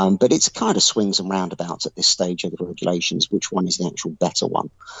 But it's kind of swings and roundabouts at this stage of the regulations, which one is the actual better one.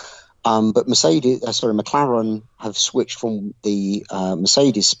 But McLaren have switched from the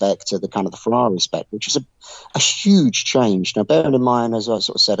Mercedes spec to the kind of the Ferrari spec, which is a huge change. Now, bearing in mind, as I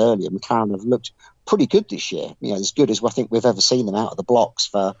sort of said earlier, McLaren have looked pretty good this year. As good as I think we've ever seen them out of the blocks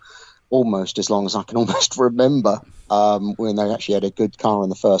for almost as long as I can almost remember, when they actually had a good car in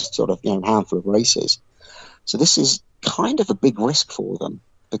the first sort of handful of races. So this is kind of a big risk for them,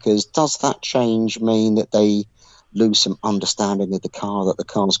 because does that change mean that they lose some understanding of the car, that the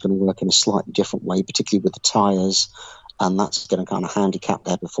car's going to work in a slightly different way, particularly with the tyres, and that's going to kind of handicap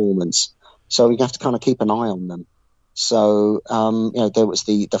their performance? So you have to kind of keep an eye on them. So, there was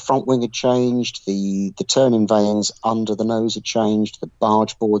the front wing had changed, the turning vanes under the nose had changed, the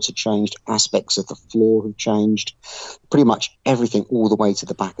barge boards had changed, aspects of the floor had changed, pretty much everything all the way to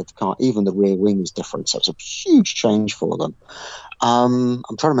the back of the car, even the rear wing is different. So it's a huge change for them. I'm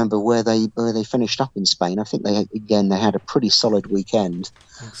trying to remember where they finished up in Spain. I think they had a pretty solid weekend.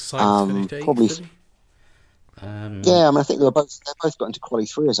 Probably. I think they both got into quali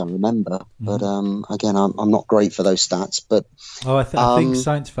 3 as I remember, but again, I'm not great for those stats. But I think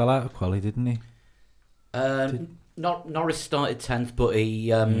Sainz fell out of quali, didn't he? Norris started 10th, but he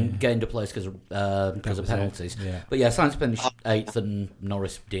gained a place because of penalties. Yeah. But Sainz finished 8th and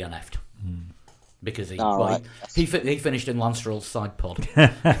Norris DNF'd because he finished in Lance Stroll's side pod.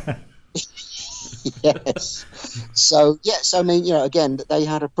 Yes. So I mean, again, they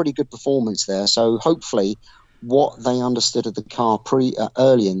had a pretty good performance there. So hopefully, what they understood of the car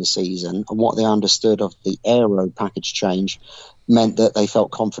early in the season and what they understood of the aero package change meant that they felt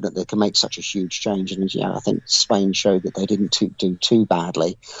confident they could make such a huge change. And I think Spain showed that they didn't do too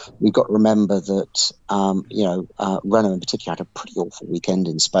badly. We've got to remember that Renault in particular had a pretty awful weekend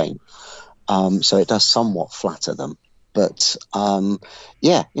in Spain, so it does somewhat flatter them. But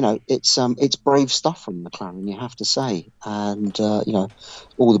it's brave stuff from McLaren, you have to say, and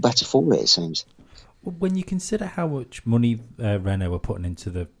all the better for it seems. When you consider how much money Renault are putting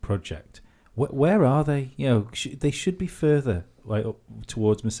into the project, where are they? They should be further up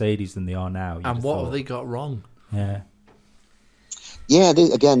towards Mercedes than they are now. And what have they got wrong? Yeah. Yeah,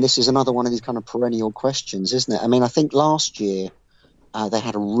 this is another one of these kind of perennial questions, isn't it? I mean, I think last year they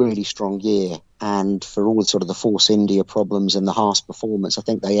had a really strong year, and for all sort of the Force India problems and the Haas performance, I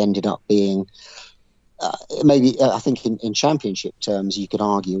think they ended up being I think in championship terms you could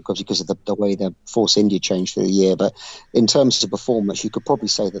argue because of the way the Force India changed through the year, but in terms of performance you could probably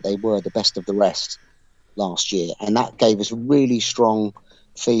say that they were the best of the rest last year, and that gave us a really strong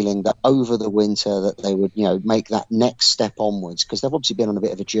feeling that over the winter that they would make that next step onwards, because they've obviously been on a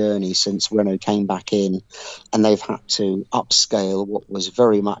bit of a journey since Renault came back in, and they've had to upscale what was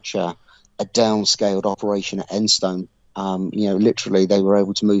very much a downscaled operation at Enstone. Literally they were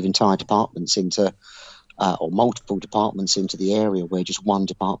able to move entire departments into or multiple departments into the area where just one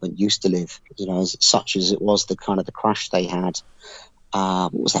department used to live, such as it was the kind of the crash they had.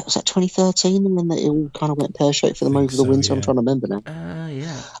 What was that? Was that 2013 when it all kind of went pear-shaped for them over the winter? Yeah. I'm trying to remember now.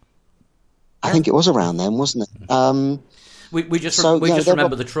 I think it was around then, wasn't it? We just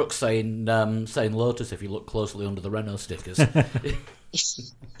remember the truck saying Lotus if you look closely under the Renault stickers.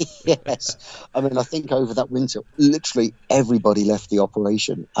 Yes. I mean, I think over that winter, literally everybody left the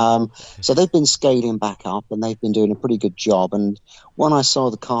operation. So they've been scaling back up and they've been doing a pretty good job. And when I saw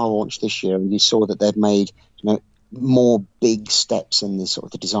the car launch this year, and you saw that they've made, more big steps in the sort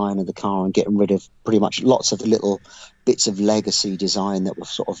of the design of the car and getting rid of pretty much lots of the little bits of legacy design that were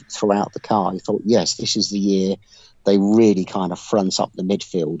sort of throughout the car, you thought, yes, this is the year they really kind of front up the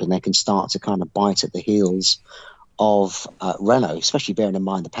midfield and they can start to kind of bite at the heels of Renault, especially bearing in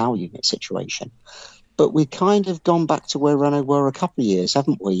mind the power unit situation. But we've kind of gone back to where Renault were a couple of years,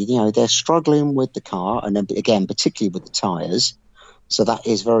 haven't we? They're struggling with the car, and then again, particularly with the tyres. So that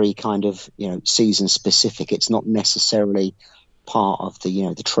is very kind of, season specific. It's not necessarily part of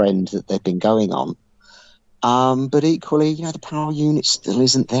the trend that they've been going on. But equally, the power unit still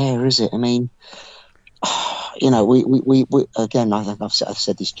isn't there, is it? I mean, we again, I've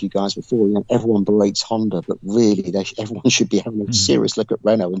said this to you guys before. Everyone berates Honda, but really, everyone should be having a serious look at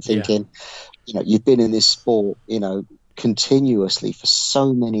Renault and thinking, you've been in this sport, continuously for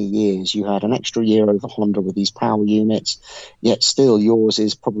so many years. You had an extra year over Honda with these power units, yet still yours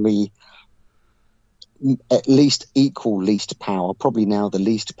is probably at least equal least power, probably now the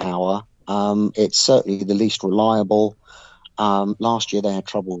least power. It's certainly the least reliable. Last year they had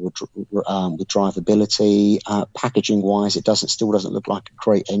trouble with drivability. Packaging wise, it still doesn't look like a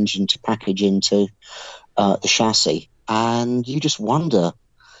great engine to package into the chassis, and you just wonder,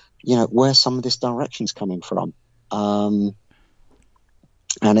 where some of this direction's coming from. And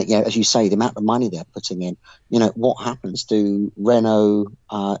as you say, the amount of money they're putting in, what happens? Do Renault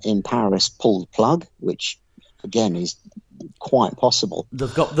in Paris pull the plug, which again is quite possible.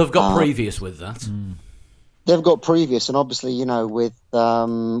 They've got previous with that. They've got previous, and obviously, with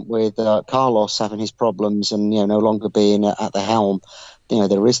Carlos having his problems and no longer being at the helm,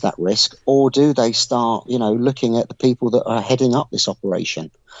 there is that risk. Or do they start, looking at the people that are heading up this operation?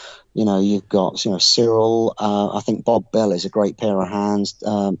 You've got, Cyril. I think Bob Bell is a great pair of hands.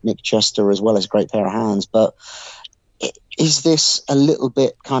 Nick Chester as well is a great pair of hands. But is this a little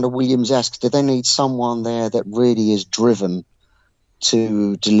bit kind of Williams-esque? Do they need someone there that really is driven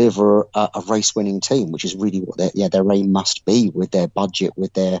to deliver a race-winning team, which is really what their aim must be with their budget,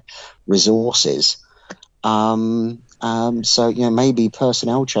 with their resources? So maybe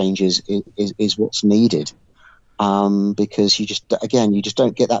personnel changes is what's needed. Because you just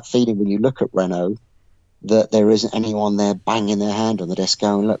don't get that feeling when you look at Renault that there isn't anyone there banging their hand on the desk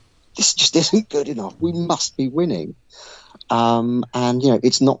going, look, this just isn't good enough. We must be winning. And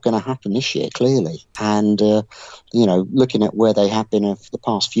it's not going to happen this year, clearly. And, looking at where they have been for the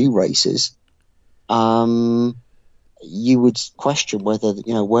past few races, you would question whether,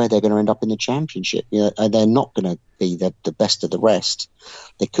 where they're going to end up in the championship. They're not going to be the best of the rest.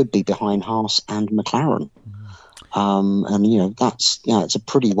 They could be behind Haas and McLaren. It's a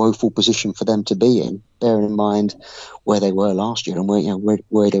pretty woeful position for them to be in, bearing in mind where they were last year and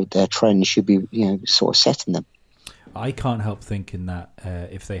where their trend should be, sort of setting them. I can't help thinking that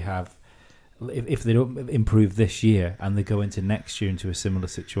if they don't improve this year and they go into next year into a similar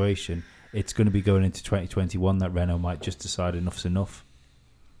situation, it's going to be going into 2021 that Renault might just decide enough's enough.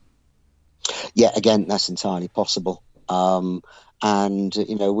 Yeah, again, that's entirely possible. And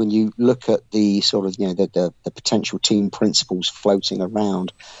when you look at the sort of the potential team principals floating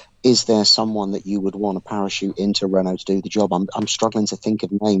around, is there someone that you would want to parachute into Renault to do the job? I'm struggling to think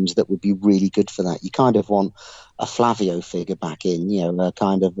of names that would be really good for that. You kind of want a Flavio figure back in, a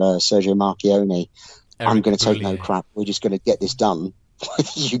kind of Sergio Marchionne. I'm going to take no crap. We're just going to get this done.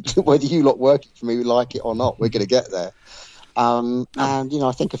 Whether you lot working for me like it or not, we're going to get there. And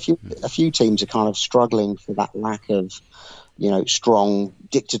I think a few teams are kind of struggling for that lack of strong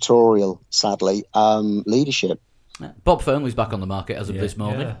dictatorial, sadly, leadership. Yeah. Bob Fernley's back on the market as of this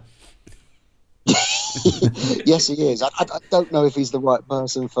moment. Yeah. Yes, he is. I don't know if he's the right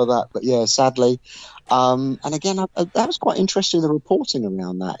person for that, but yeah, sadly. And again, that was quite interesting, the reporting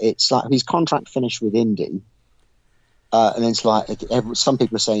around that. It's like his contract finished with Indy. And it's like some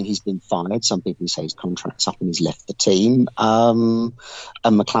people are saying he's been fired. Some people say his contract's up and he's left the team. And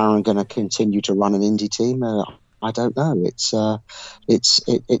McLaren going to continue to run an Indy team. I don't know. It's a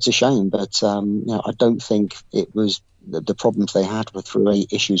shame, but I don't think it was the problems they had were through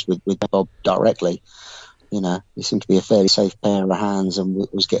issues with Bob directly. He seemed to be a fairly safe pair of hands and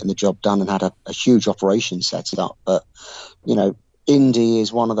was getting the job done and had a huge operation set up. But Indy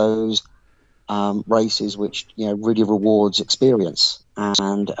is one of those races which really rewards experience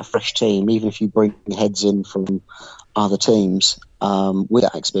and a fresh team. Even if you bring heads in from other teams with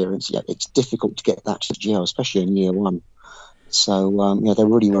that experience, it's difficult to get that to gel, especially in year one. So they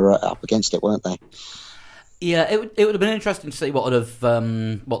really were up against it, weren't they? Yeah, it would have been interesting to see what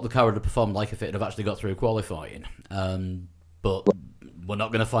the car would have performed like if it had actually got through qualifying. But we're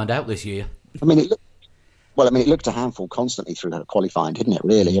not going to find out this year. I mean, it looked a handful constantly through qualifying, didn't it,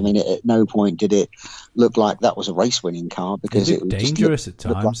 really? I mean, at no point did it look like that was a race-winning car because it was dangerous at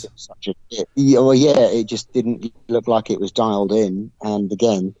times. It just didn't look like it was dialed in. And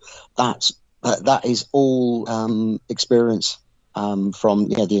again, that is all experience from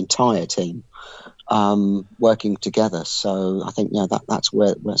the entire team. working together. So I think that's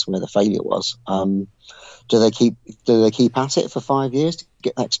where the failure was. Do they keep at it for 5 years to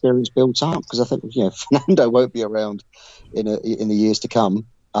get that experience built up? Because I think Fernando won't be around in the years to come.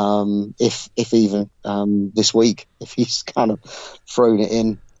 If even this week, if he's kind of thrown it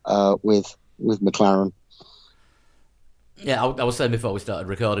in with McLaren. Yeah, I was saying before we started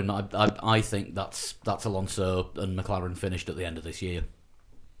recording, I think that's Alonso and McLaren finished at the end of this year.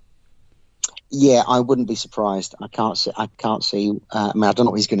 Yeah, I wouldn't be surprised. I can't see. I don't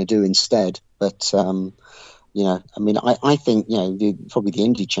know what he's going to do instead. But I think probably the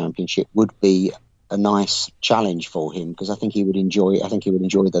Indy Championship would be a nice challenge for him, because I think he would enjoy.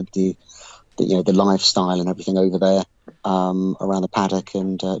 The lifestyle and everything over there around the paddock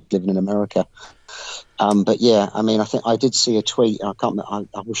and living in America. But yeah, I mean, I think I did see a tweet. I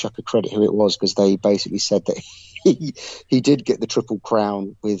wish I could credit who it was, because they basically said that he did get the Triple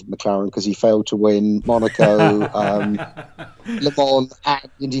Crown with McLaren because he failed to win Monaco, Le Mans, and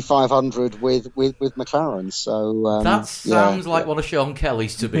Indy 500 with McLaren. So that sounds like one of Sean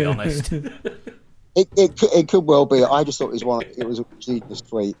Kelly's, to be honest. It could well be. I just thought it was a genius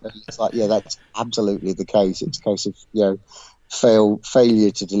tweet. And it's like, yeah, that's absolutely the case. It's a case of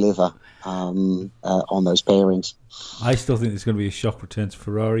failure to deliver on those pairings. I still think there's going to be a shock return to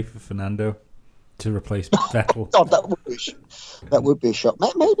Ferrari for Fernando to replace Vettel. God, that would be a shock.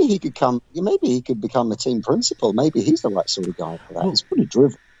 Maybe he could come. Maybe he could become a team principal. Maybe he's the right sort of guy for that. He's pretty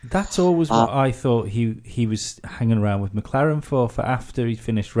driven. That's always what I thought he was hanging around with McLaren for after he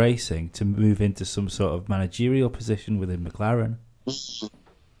finished racing, to move into some sort of managerial position within McLaren.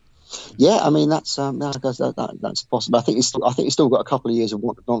 Yeah, I mean that's possible. I think he's still got a couple of years of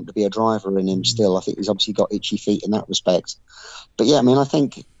wanting to be a driver in him. Still, I think he's obviously got itchy feet in that respect. But yeah, I mean, I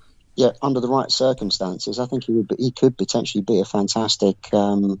think under the right circumstances, I think he could potentially be a fantastic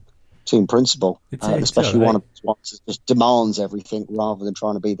team principal, especially one of the ones that just demands everything rather than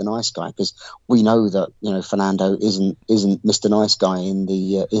trying to be the nice guy. Because we know that Fernando isn't Mr. Nice Guy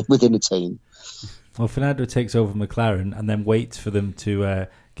within the team. Well, Fernando takes over McLaren and then waits for them to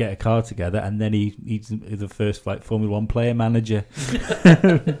get a car together, and then he's the first Formula One player manager.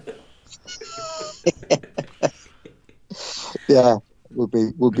 Yeah,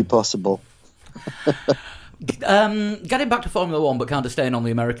 would be possible. Getting back to Formula One, but kind of staying on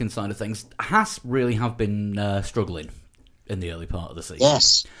the American side of things, Haas really have been struggling in the early part of the season.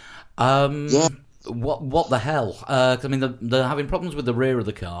 Yes. Yeah. What the hell? I mean, they're having problems with the rear of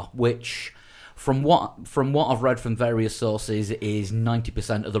the car, which, from what I've read from various sources, is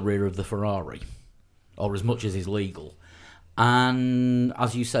 90% of the rear of the Ferrari, or as much as is legal. And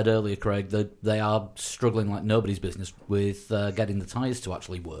as you said earlier, Craig, they are struggling like nobody's business with getting the tyres to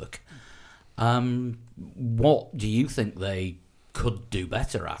actually work. What do you think they could do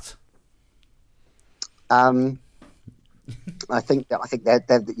better at? I think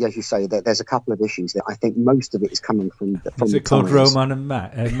as you say, there's a couple of issues there. I think most of it is coming from is the it called tyres. Roman and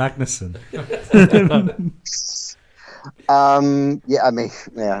Magnussen? Don't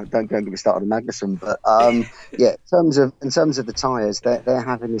get me started on Magnussen, but in terms of the tyres, they're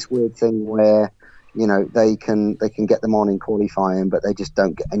having this weird thing where they can get them on in qualifying, but they just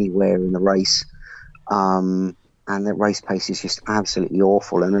don't get anywhere in the race. And the race pace is just absolutely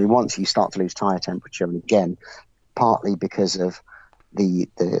awful. And then once you start to lose tyre temperature, and again, partly because of the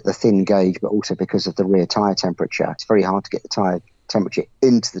thin gauge, but also because of the rear tyre temperature, it's very hard to get the tyre temperature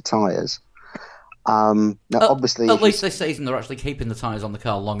into the tyres. Obviously, at least this season they're actually keeping the tyres on the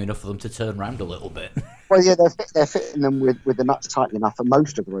car long enough for them to turn around a little bit. Well, yeah, they're fitting them with the nuts tight enough for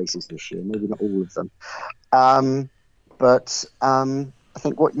most of the races this year, maybe not all of them. But I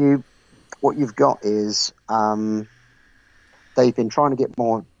think what you've got is they've been trying to get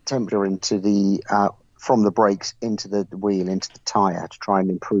more temperature into the from the brakes into the wheel, into the tyre, to try and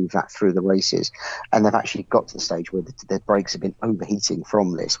improve that through the races. And they've actually got to the stage where the brakes have been overheating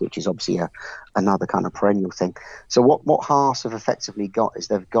from this, which is obviously another kind of perennial thing. So what Haas have effectively got is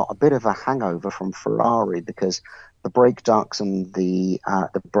they've got a bit of a hangover from Ferrari, because the brake ducts and the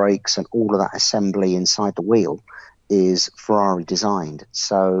brakes and all of that assembly inside the wheel is Ferrari designed.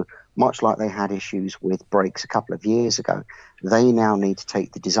 So much like they had issues with brakes a couple of years ago, they now need to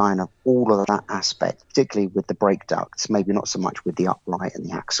take the design of all of that aspect, particularly with the brake ducts, maybe not so much with the upright and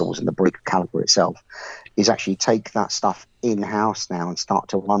the axles and the brake caliper itself, is actually take that stuff in-house now and start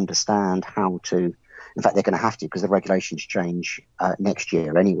to understand how to. In fact, they're going to have to, because the regulations change next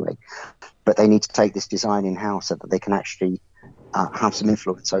year anyway. But they need to take this design in-house so that they can actually have some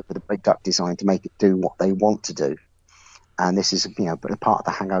influence over the brake duct design to make it do what they want to do. And this is, part of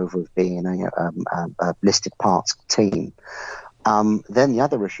the hangover of being a listed parts team. Then the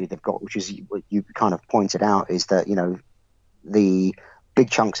other issue they've got, which is what you kind of pointed out, is that the big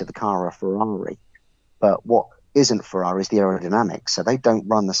chunks of the car are Ferrari, but what isn't Ferrari is the aerodynamics. So they don't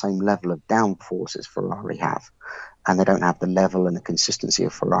run the same level of downforce as Ferrari have, and they don't have the level and the consistency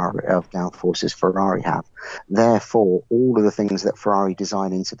of downforce as Ferrari have. Therefore, all of the things that Ferrari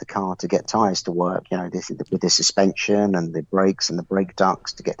design into the car to get tyres to work, with the suspension and the brakes and the brake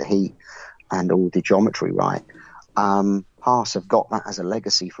ducts to get the heat and all the geometry right. Haas have got that as a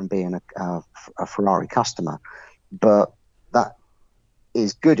legacy from being a Ferrari customer, but that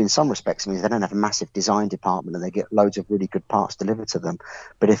is good in some respects. I mean, they don't have a massive design department and they get loads of really good parts delivered to them.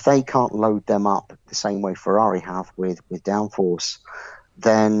 But if they can't load them up the same way Ferrari have with downforce,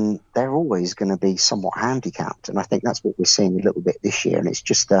 then they're always going to be somewhat handicapped. And I think that's what we're seeing a little bit this year. And it's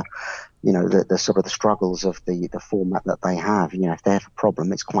just the sort of the struggles of the format that they have. If they have a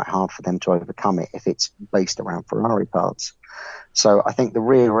problem, it's quite hard for them to overcome it if it's based around Ferrari parts. So I think the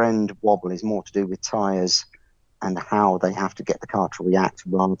rear end wobble is more to do with tyres and how they have to get the car to react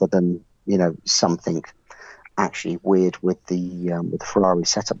rather than, something actually weird with the Ferrari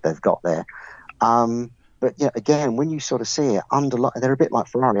setup they've got there. But again, when you sort of see it, they're a bit like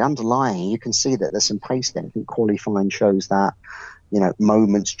Ferrari. Underlying, you can see that there's some pace there. I think qualifying shows that,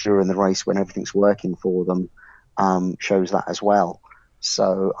 moments during the race when everything's working for them shows that as well.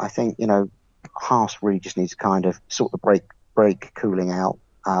 So I think, Haas really just needs to kind of sort the brake cooling out,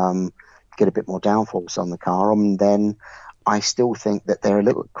 get a bit more downforce on the car, and then I still think that they're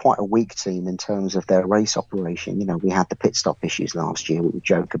quite a weak team in terms of their race operation. We had the pit stop issues last year, we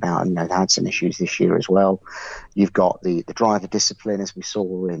joke about, and they had some issues this year as well. You've got the driver discipline, as we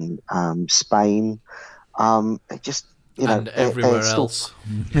saw in Spain. It just and everywhere else.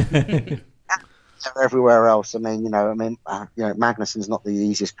 Everywhere else. Magnussen's not the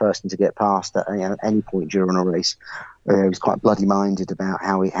easiest person to get past at any point during a race. He's quite bloody-minded about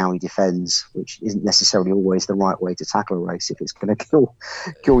how he defends, which isn't necessarily always the right way to tackle a race if it's going to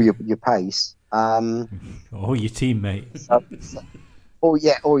kill your pace. Or your teammate. Or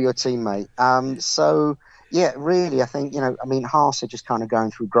your teammate. So yeah, really, I think Haas are just kind of going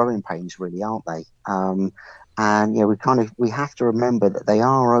through growing pains, really, aren't they? And we have to remember that they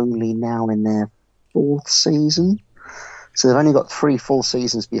are only now in their 4th season, so they've only got 3 full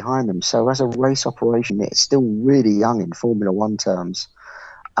seasons behind them. So as a race operation, it's still really young in Formula One terms.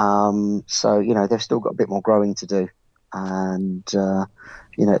 So they've still got a bit more growing to do. And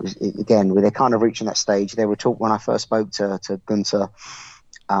again, they're kind of reaching that stage. They were talking when I first spoke to Gunter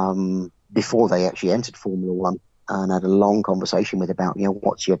before they actually entered Formula One, and had a long conversation with about,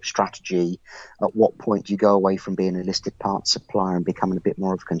 what's your strategy? At what point do you go away from being a listed parts supplier and becoming a bit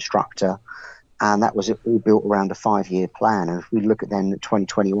more of a constructor? And that was all built around a 5-year plan. And if we look at then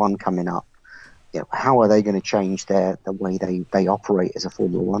 2021 coming up, how are they going to change the way they operate as a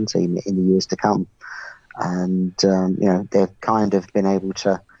Formula One team in the years to come? And, they've kind of been able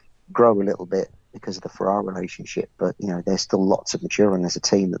to grow a little bit because of the Ferrari relationship. But, there's still lots of maturing as a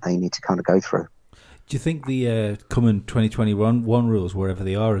team that they need to kind of go through. Do you think the coming 2021 rules, wherever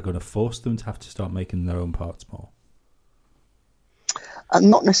they are going to force them to have to start making their own parts more?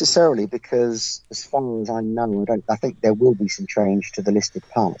 Not necessarily, because as far as I know, I think there will be some change to the listed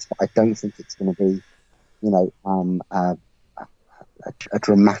parts, but I don't think it's going to be, a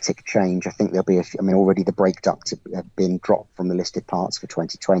dramatic change. I think there'll be already the brake ducts have been dropped from the listed parts for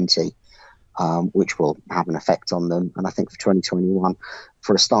 2020, which will have an effect on them. And I think for 2021,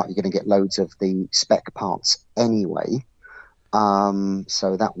 for a start, you're going to get loads of the spec parts anyway.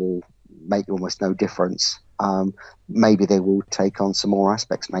 So that will make almost no difference. Maybe they will take on some more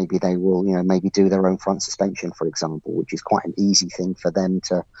aspects. Maybe they will, maybe do their own front suspension, for example, which is quite an easy thing for them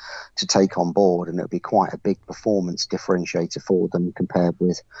to take on board, and it'll be quite a big performance differentiator for them compared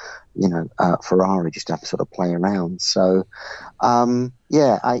with, Ferrari, just to have to sort of play around. So,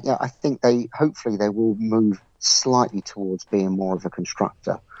 I think hopefully they will move slightly towards being more of a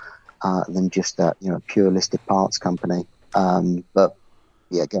constructor than just a pure listed parts company. But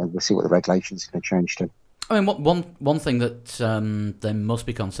yeah, again, we'll see what the regulations are going to change to. I mean, one thing that they must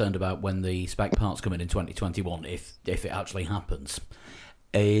be concerned about when the spec parts come in 2021, if it actually happens,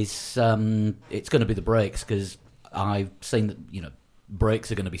 is it's going to be the brakes, because I've seen that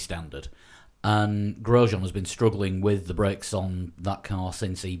brakes are going to be standard, and Grosjean has been struggling with the brakes on that car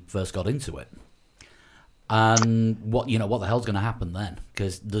since he first got into it. And what the hell's going to happen then?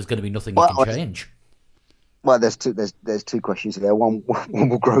 Because there's going to be nothing you can change. Well, there's two questions there. One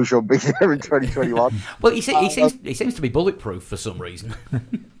will Grosjean be there in 2021? Well, he seems to be bulletproof for some reason.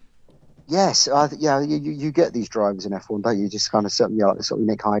 Yes, yeah, you get these drivers in F1, don't you? Just kind of like sort of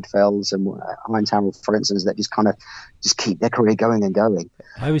Nick Heidfelds and Heinz Hamel, for instance, that just kind of just keep their career going and going.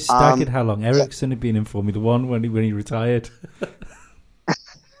 I was staggered how long Ericsson had been in Formula One when he retired.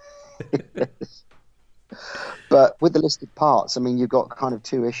 But with the listed parts, I mean, you've got kind of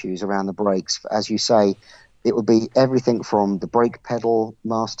two issues around the brakes. As you say, it would be everything from the brake pedal,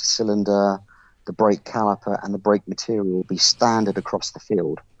 master cylinder, the brake caliper, and the brake material will be standard across the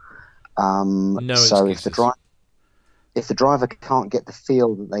field. So if the driver can't get the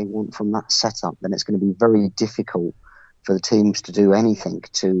feel that they want from that setup, then it's going to be very difficult for the teams to do anything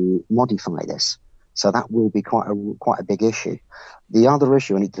to modify this. So that will be quite a big issue. The other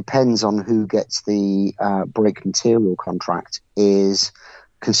issue, and it depends on who gets the brake material contract, is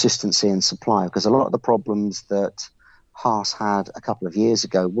consistency and supply. Because a lot of the problems that Haas had a couple of years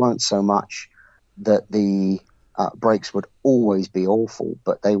ago weren't so much that the brakes would always be awful,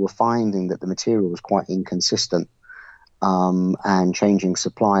 but they were finding that the material was quite inconsistent, and changing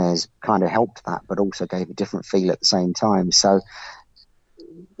suppliers kind of helped that, but also gave a different feel at the same time. So,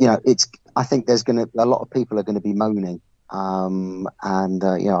 I think there's a lot of people are going to be moaning, and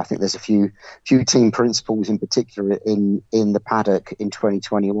I think there's a few team principals in particular in the paddock in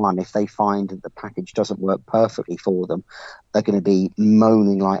 2021. If they find that the package doesn't work perfectly for them, they're going to be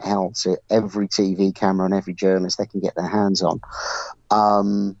moaning like hell to every TV camera and every journalist they can get their hands on,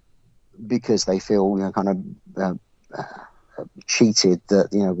 because they feel kind of cheated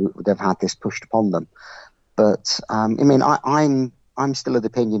that they've had this pushed upon them. But I'm still of the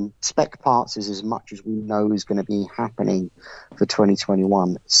opinion spec parts is as much as we know is going to be happening for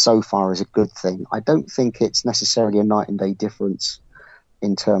 2021 so far is a good thing. I don't think it's necessarily a night and day difference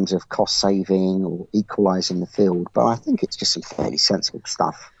in terms of cost saving or equalising the field, but I think it's just some fairly sensible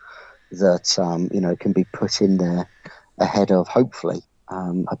stuff that can be put in there ahead of hopefully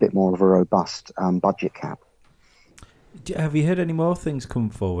a bit more of a robust budget cap. Have you heard any more things come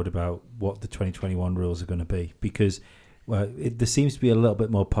forward about what the 2021 rules are going to be? Because there seems to be a little bit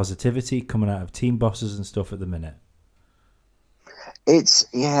more positivity coming out of team bosses and stuff at the minute.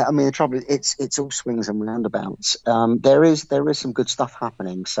 The trouble is it's all swings and roundabouts. There is some good stuff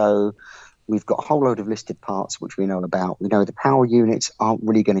happening. So we've got a whole load of listed parts which we know about. We know the power units aren't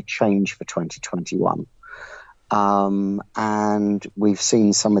really going to change for 2021. And we've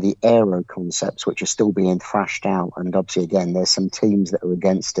seen some of the aero concepts which are still being thrashed out. And obviously, again, there's some teams that are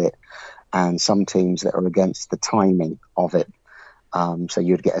against it and some teams that are against the timing of it. So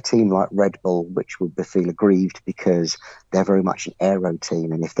you'd get a team like Red Bull, which would feel aggrieved because they're very much an aero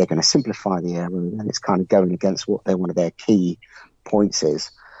team. And if they're going to simplify the aero, then it's kind of going against what one of their key points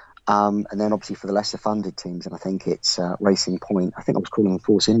is. And then obviously for the lesser funded teams, and I think it's Racing Point. I think I was calling them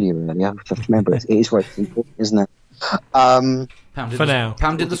Force India earlier. I have to remember it is Racing Point, isn't it? Pounded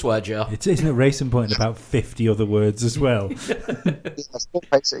the swear jar. Isn't it Racing Point and about 50 other words as well?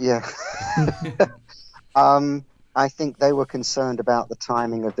 Yeah. I think they were concerned about the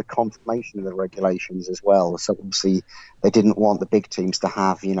timing of the confirmation of the regulations as well. So obviously they didn't want the big teams to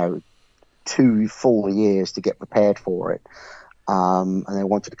have 2 full years to get prepared for it. And they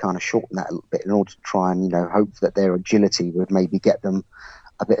wanted to kind of shorten that a little bit in order to try and hope that their agility would maybe get them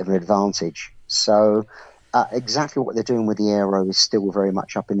a bit of an advantage. So exactly what they're doing with the aero is still very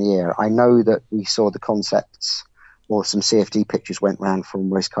much up in the air. I know that we saw the concepts, or some CFD pictures went round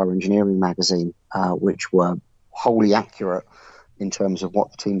from Race Car Engineering magazine, which were wholly accurate in terms of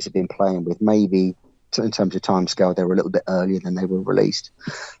what the teams have been playing with. Maybe in terms of timescale, they were a little bit earlier than they were released,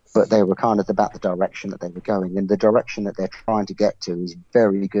 but they were kind of about the direction that they were going, and the direction that they're trying to get to is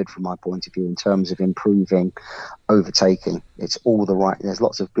very good from my point of view in terms of improving overtaking. It's all the right. There's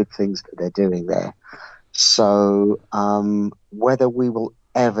lots of good things that they're doing there. So whether we will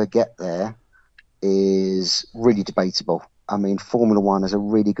ever get there is really debatable. I mean, Formula One is a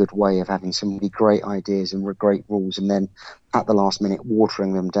really good way of having some really great ideas and great rules, and then at the last minute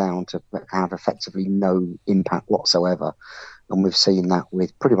watering them down to have effectively no impact whatsoever. And we've seen that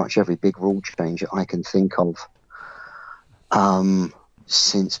with pretty much every big rule change that I can think of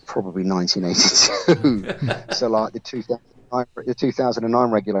since probably 1982. So like the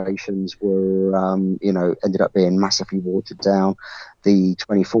 2009 regulations were, ended up being massively watered down. The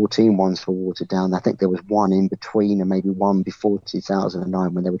 2014 ones were watered down. I think there was one in between and maybe one before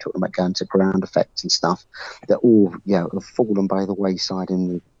 2009 when they were talking about going to ground effects and stuff that all, have fallen by the wayside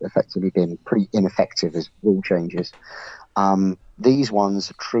and effectively been pretty ineffective as rule changes. These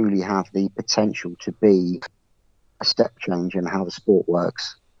ones truly have the potential to be a step change in how the sport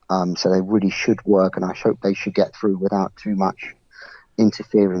works. So they really should work, and I hope they should get through without too much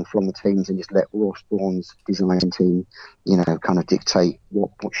interfering from the teams and just let Ross Brawn's design team, kind of dictate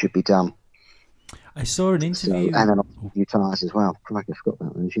what should be done. I saw an interview, and then new tyres as well. I forgot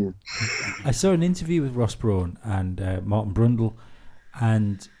about those. Yeah, I saw an interview with Ross Brawn and Martin Brundle,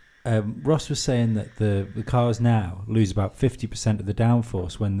 and Ross was saying that the cars now lose about 50% of the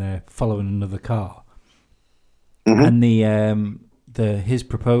downforce when they're following another car, and his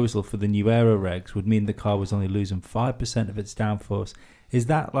proposal for the new aero regs would mean the car was only losing 5% of its downforce. Is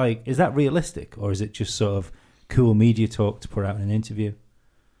that realistic, or is it just sort of cool media talk to put out in an interview?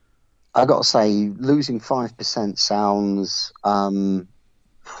 I got to say, losing 5% sounds.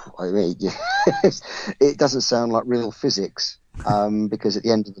 It doesn't sound like real physics, because at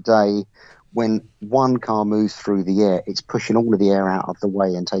the end of the day, when one car moves through the air, it's pushing all of the air out of the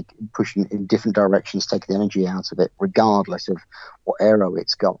way and pushing in different directions, taking the energy out of it, regardless of what aero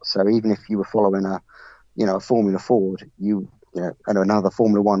it's got. So even if you were following a Formula Ford, and another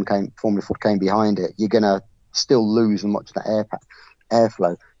Formula Ford came behind it, you're going to still lose much of that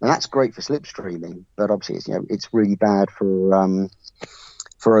airflow. And that's great for slipstreaming, but obviously it's really bad for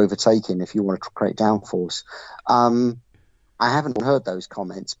overtaking if you want to create downforce. I haven't heard those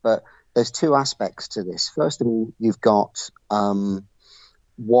comments, but there's two aspects to this. First of all, you've got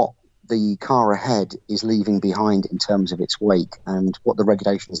what the car ahead is leaving behind in terms of its wake, and what the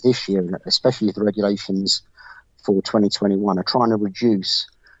regulations this year, especially the regulations for 2021, are trying to reduce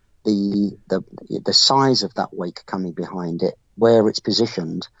the size of that wake coming behind it, where it's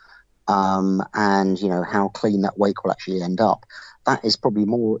positioned, and how clean that wake will actually end up. That is probably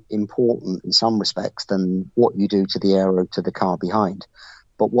more important in some respects than what you do to the aero to the car behind.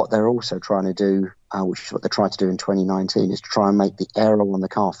 But what they're also trying to do, which is what they tried to do in 2019, is to try and make the aero on the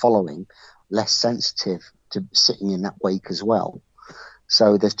car following less sensitive to sitting in that wake as well.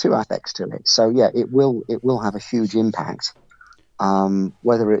 So there's two aspects to it. So yeah, it will have a huge impact.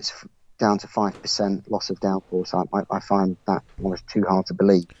 Whether it's down to 5% loss of downforce, I find that almost too hard to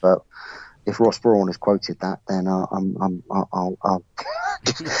believe. But if Ross Brawn has quoted that, then I'll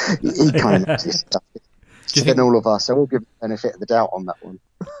he kind of knows this stuff. And all of us, so we'll give the benefit of the doubt on that one.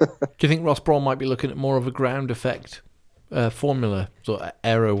 Do you think Ross Brawn might be looking at more of a ground effect formula, sort of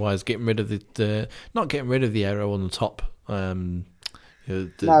aero-wise, getting rid of the not getting rid of the aero on the top, top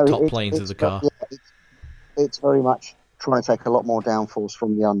planes of the car? Yeah, it's very much trying to take a lot more downforce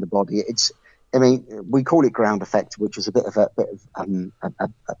from the underbody. We call it ground effect, which is a bit of a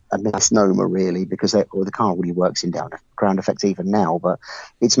misnomer, really, because the car really works in ground effect even now. But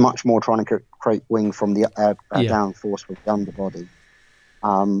it's much more trying to create wing from the downforce from the underbody,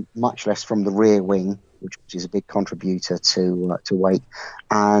 much less from the rear wing, which is a big contributor to weight.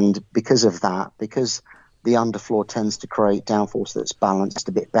 And because of that, because the underfloor tends to create downforce that's balanced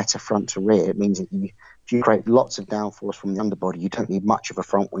a bit better front to rear, it means that if you create lots of downforce from the underbody, you don't need much of a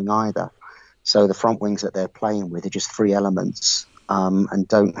front wing either. So the front wings that they're playing with are just three elements, and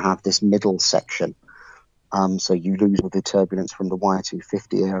don't have this middle section. So you lose all the turbulence from the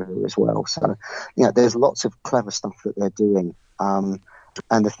Y250 area as well. So, there's lots of clever stuff that they're doing. And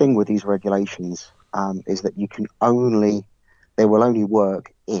the thing with these regulations is that they will only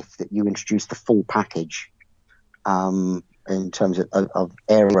work if that you introduce the full package in terms of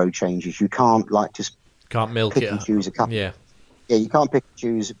aero changes. You can't can't milk pick it and choose a couple. Yeah, you can't pick and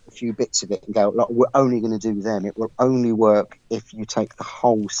choose a few bits of it and go, we're only going to do them. It will only work if you take the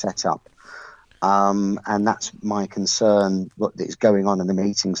whole setup. And that's my concern, what is going on in the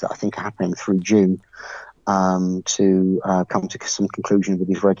meetings that I think are happening through June, to come to some conclusion with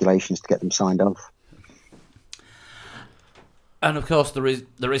these regulations to get them signed off. And of course, there is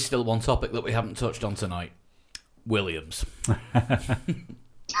still one topic that we haven't touched on tonight: Williams.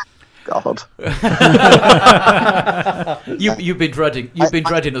 God, you've been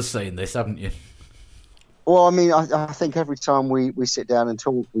dreading us saying this, haven't you? Well, I think every time we sit down and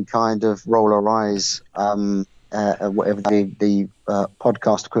talk, we kind of roll our eyes, whatever the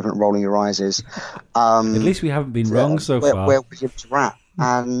podcast equivalent rolling your eyes is. At least we haven't been wrong so far. Where Williams are at.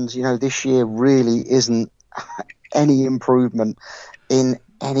 And, this year really isn't any improvement in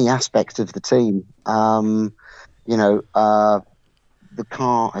any aspect of the team. The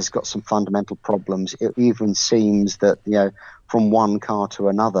car has got some fundamental problems. It even seems that, from one car to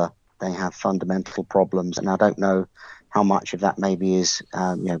another, they have fundamental problems. And I don't know how much of that maybe is,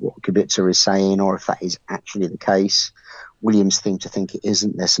 what Kubica is saying, or if that is actually the case. Williams seem to think it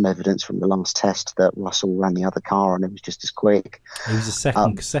isn't. There's some evidence from the last test that Russell ran the other car and it was just as quick. He was a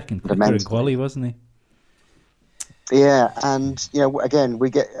second quicker in quali, wasn't he? Yeah, and again, we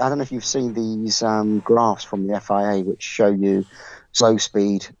get. I don't know if you've seen these graphs from the FIA which show you slow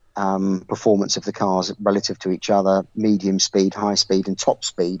speed performance of the cars relative to each other, medium speed, high speed, and top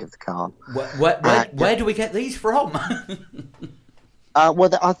speed of the car. Where do we get these from? Well,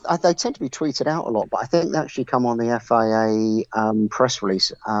 they tend to be tweeted out a lot, but I think they actually come on the FIA press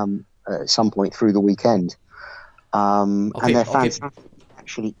release at some point through the weekend. And they're fantastic.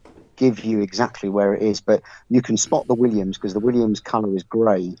 Actually give you exactly where it is, but you can spot the Williams because the Williams colour is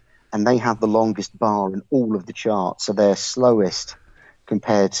grey, and they have the longest bar in all of the charts, so they're slowest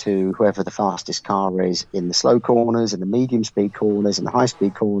compared to whoever the fastest car is in the slow corners, in the medium speed corners, in the high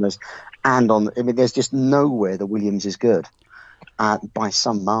speed corners, and there's just nowhere the Williams is good by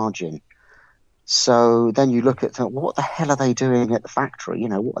some margin. So then you look at what the hell are they doing at the factory?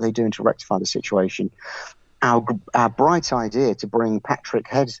 What are they doing to rectify the situation? Our bright idea to bring Patrick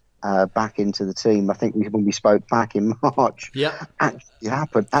Head back into the team, I think when we spoke back in March,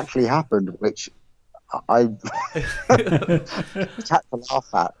 actually happened, which I had to laugh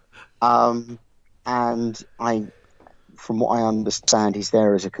at. And from what I understand, he's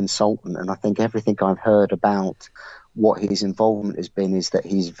there as a consultant, and I think everything I've heard about what his involvement has been is that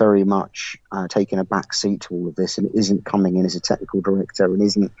he's very much taken a back seat to all of this and isn't coming in as a technical director and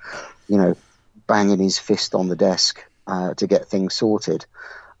isn't, banging his fist on the desk to get things sorted.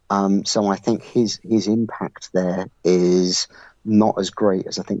 So I think his impact there is not as great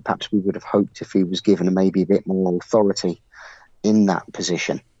as I think perhaps we would have hoped if he was given maybe a bit more authority in that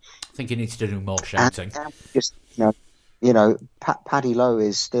position. I think he needs to do more shouting. Paddy Lowe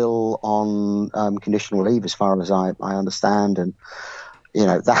is still on conditional leave as far as I understand, and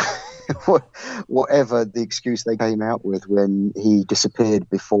that whatever the excuse they came out with when he disappeared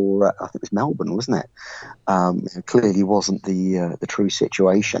before, I think it was Melbourne, wasn't it? It clearly wasn't the true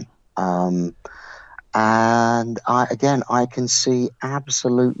situation. And I can see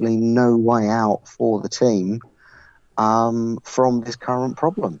absolutely no way out for the team from this current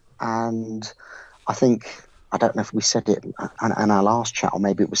problem. And I think, I don't know if we said it in our last chat, or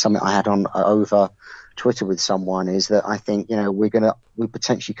maybe it was something I had on over Twitter with someone, is that I think we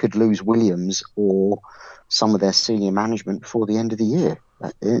potentially could lose Williams or some of their senior management before the end of the year.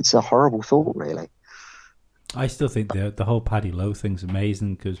 It's a horrible thought, really. I still think the whole Paddy Lowe thing's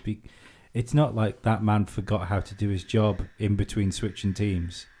amazing because it's not like that man forgot how to do his job in between switching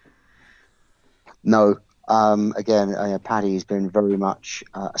teams. No. Paddy has been very much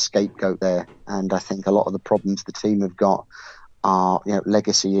a scapegoat there, and I think a lot of the problems the team have got are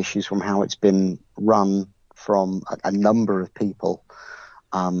legacy issues from how it's been run from a number of people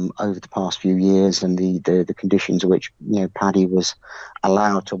over the past few years, and the conditions in which Paddy was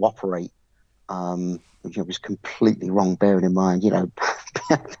allowed to operate, which was completely wrong. Bearing in mind,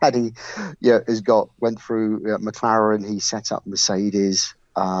 Paddy went through McLaren, he set up Mercedes.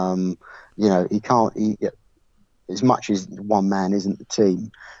 He can't. As much as one man isn't the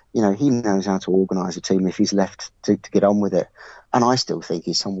team, he knows how to organise a team if he's left to get on with it. And I still think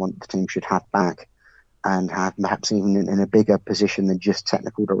he's someone the team should have back and have perhaps even in a bigger position than just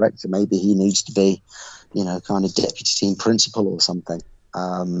technical director. Maybe he needs to be, kind of deputy team principal or something,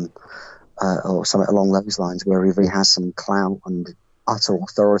 or something along those lines, where he has some clout and utter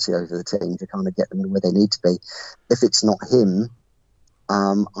authority over the team to kind of get them where they need to be. If it's not him,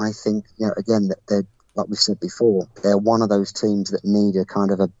 I think, again, that they're, like we said before, they're one of those teams that need a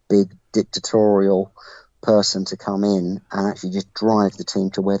kind of a big dictatorial person to come in and actually just drive the team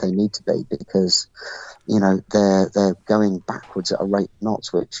to where they need to be, because they're going backwards at a rate of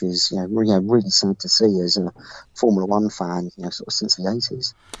knots, which is really sad to see as a Formula One fan, sort of since the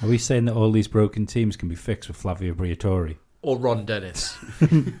 80s. Are we saying that all these broken teams can be fixed with Flavio Briatore or Ron Dennis?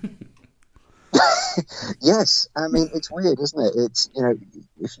 Yes, I mean, it's weird, isn't it? It's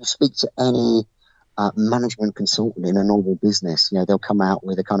if you speak to any management consultant in a normal business, they'll come out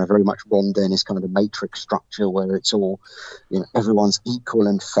with a kind of very much Ron Dennis kind of a matrix structure where it's all, everyone's equal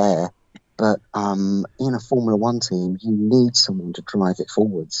and fair. But in a Formula One team, you need someone to drive it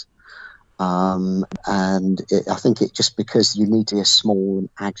forwards. I think it just because you need to be a small and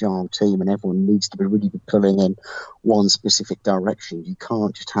agile team and everyone needs to be really pulling in one specific direction. You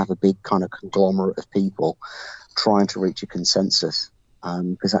can't just have a big kind of conglomerate of people trying to reach a consensus,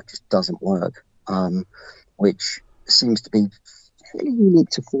 because that just doesn't work, which seems to be fairly unique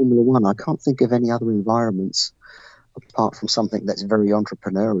to Formula One. I can't think of any other environments apart from something that's very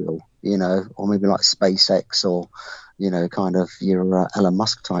entrepreneurial, or maybe like SpaceX or, kind of your Elon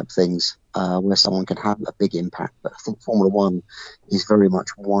Musk type things, where someone can have a big impact. But I think Formula One is very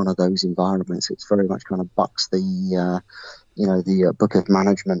much one of those environments. It's very much kind of bucks the book of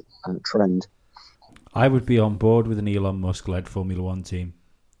management trend. I would be on board with an Elon Musk-led Formula One team,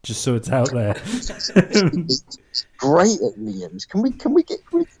 just so it's out there. It's great at Williams. Can we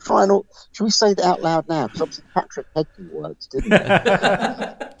try and should we say that out loud now? Because obviously Patrick Headley works, didn't he?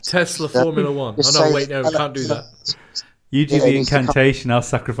 Tesla Formula One. Oh no, wait, no, we can't do that. You do Yeah, the it needs to come- incantation, I'll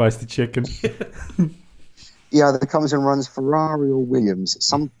sacrifice the chicken. Yeah, either comes and runs Ferrari or Williams.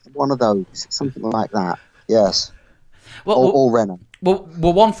 One of those, something like that. Yes, or Renault. Well,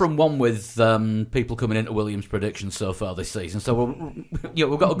 we're 1-1 with people coming into Williams' predictions so far this season, so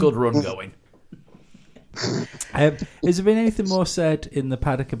we've got a good run going. Has there been anything more said in the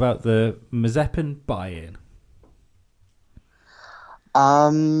paddock about the Mazepin buy-in?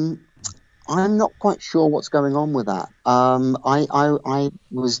 I'm not quite sure what's going on with that. I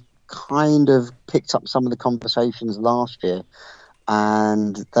was kind of picked up some of the conversations last year,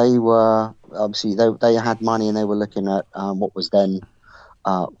 and they were obviously they had money and they were looking at what was then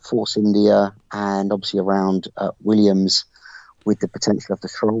Force India and obviously around Williams with the potential of the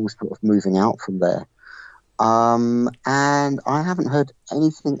Strolls sort of moving out from there. And I haven't heard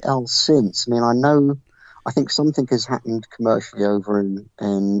anything else since. I mean, I think something has happened commercially over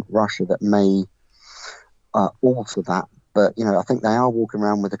in Russia that may alter that. But, I think they are walking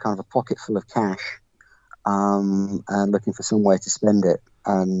around with a kind of a pocket full of cash and looking for somewhere to spend it.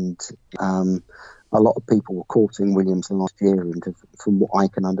 And a lot of people were courting Williams last year. And from what I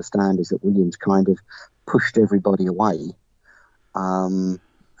can understand is that Williams kind of pushed everybody away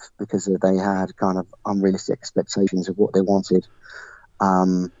because they had kind of unrealistic expectations of what they wanted.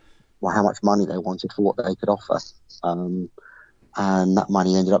 How much money they wanted for what they could offer. And that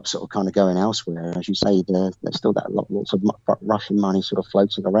money ended up sort of kind of going elsewhere. As you say, there's still lots of Russian money sort of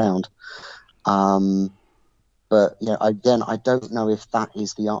floating around. But, again, I don't know if that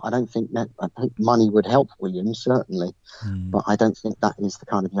is I think money would help Williams, certainly. But I don't think that is the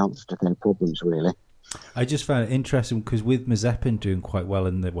kind of the answer to their problems, really. I just found it interesting because with Mazepin doing quite well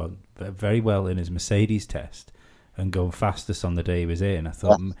very well in his Mercedes test, and going fastest on the day he was in, I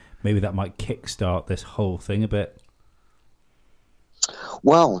thought maybe that might kickstart this whole thing a bit.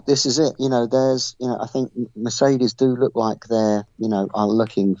 Well, this is it. I think Mercedes do look like they're, are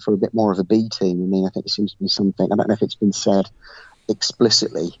looking for a bit more of a B team. I mean, I think it seems to be something. I don't know if it's been said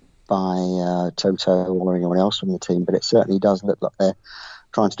explicitly by Toto or anyone else from the team, but it certainly does look like they're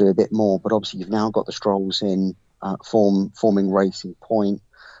trying to do a bit more. But obviously, you've now got the Strolls in forming Racing Point.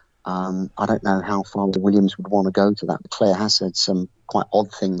 I don't know how far the Williams would want to go to that. Claire has said some quite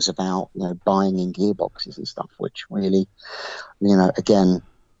odd things about buying in gearboxes and stuff, which really, again,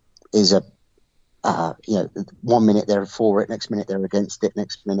 is a 1 minute they're for it, next minute they're against it,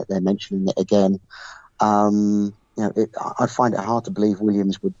 next minute they're mentioning it again. I find it hard to believe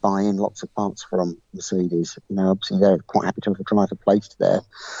Williams would buy in lots of parts from Mercedes. Obviously they're quite happy to have a driver placed there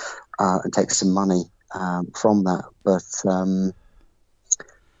and take some money from that, but.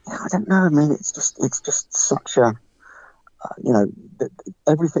 I don't know. I mean, it's just such a,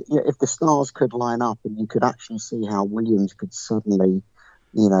 everything. If the stars could line up and you could actually see how Williams could suddenly,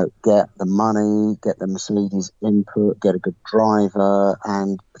 get the money, get the Mercedes input, get a good driver,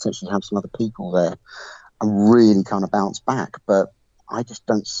 and potentially have some other people there, and really kind of bounce back. But I just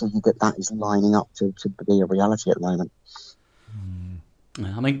don't see that is lining up to be a reality at the moment.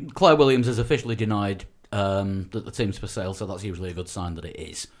 I mean, Claire Williams has officially denied that the team's for sale, so that's usually a good sign that it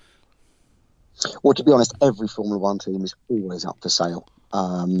is. Well, to be honest, every Formula One team is always up for sale,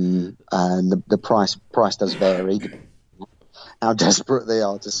 and the price does vary, how desperate they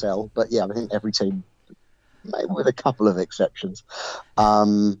are to sell. But yeah, I think every team, maybe with a couple of exceptions,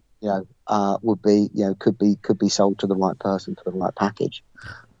 would be could be sold to the right person for the right package.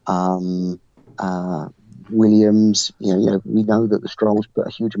 Williams, we know that the Strolls put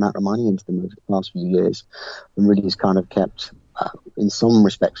a huge amount of money into them over the past few years, and really has kind of kept, in some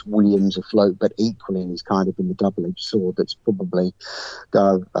respects, Williams afloat, but equally has kind of been the double-edged sword that's probably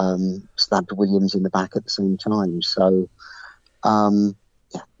stabbed Williams in the back at the same time. So,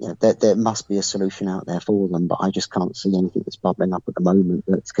 there must be a solution out there for them, but I just can't see anything that's bubbling up at the moment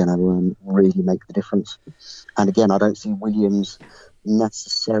that's going to really make the difference. And again, I don't see Williams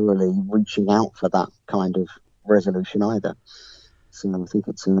necessarily reaching out for that kind of resolution either. So I think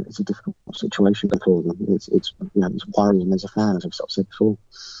it's a difficult situation for them. It's worrying as a fan, as I've sort of said before.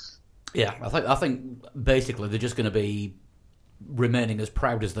 Yeah, I think basically they're just going to be remaining as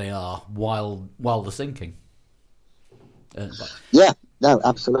proud as they are while they're sinking. Yeah, no,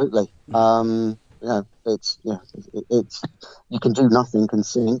 absolutely. It's you can do nothing, can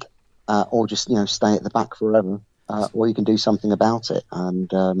sink, or just stay at the back forever. Or you can do something about it.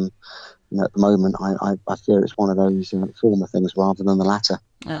 And at the moment, I fear it's one of those former things rather than the latter.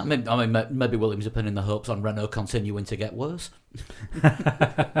 I mean, maybe Williams are pinning the hopes on Renault continuing to get worse.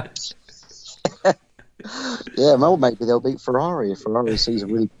 Yeah, well, maybe they'll beat Ferrari if Ferrari sees a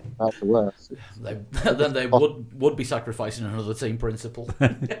really bad the worst. Then they would be sacrificing another team principle.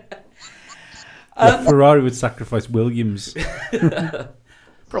 Ferrari would sacrifice Williams.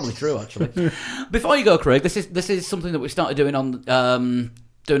 Probably true, actually. Before you go, Craig, this is something that we've started doing on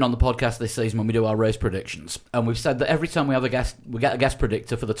the podcast this season when we do our race predictions, and we've said that every time we have a guest, we get a guest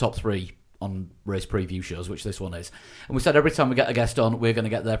predictor for the top 3 on race preview shows, which this one is. And we said every time we get a guest on, we're going to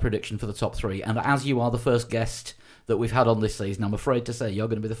get their prediction for the top 3. And as you are the first guest that we've had on this season, I'm afraid to say you're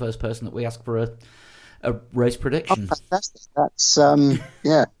going to be the first person that we ask for a race prediction. Oh, fantastic! That's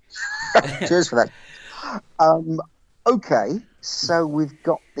yeah. Cheers for that. Okay, so we've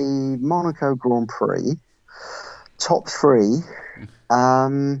got the Monaco Grand Prix top 3.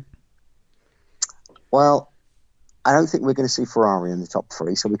 Well, I don't think we're going to see Ferrari in the top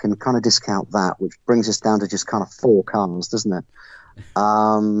 3, so we can kind of discount that, which brings us down to just kind of 4 cars, doesn't it?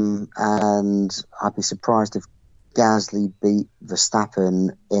 And I'd be surprised if Gasly beat Verstappen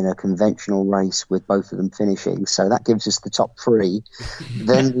in a conventional race with both of them finishing. So that gives us the top 3.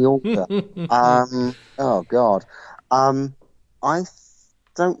 Then the order. Oh, God. I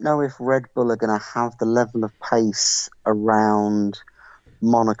don't know if Red Bull are going to have the level of pace around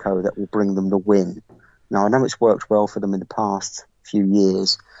Monaco that will bring them the win. Now, I know it's worked well for them in the past few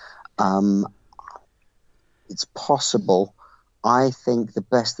years. It's possible. I think the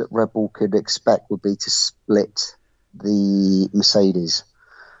best that Red Bull could expect would be to split the Mercedes.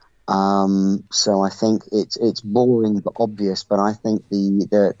 So I think it's boring but obvious, but I think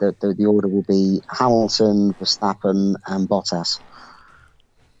the order will be Hamilton, Verstappen, and Bottas.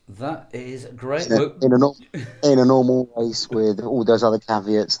 That is great. In a normal race with all those other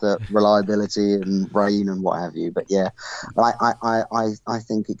caveats that reliability and rain and what have you. But yeah, I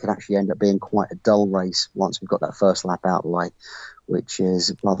think it could actually end up being quite a dull race once we've got that first lap out of the way, which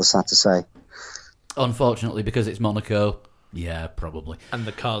is rather sad to say. Unfortunately, because it's Monaco, yeah, probably. And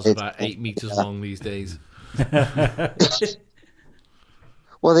the cars are about 8 meters long these days.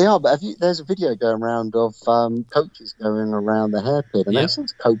 Well, they are, but there's a video going around of coaches going around the hairpin, and they seem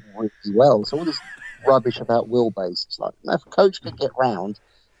to cope really well. So all this rubbish about wheelbase, it's like, if a coach can get round,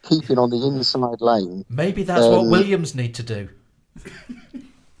 keeping on the inside lane... Maybe that's what Williams need to do.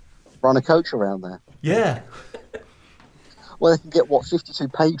 Run a coach around there. Yeah. Well, they can get, 52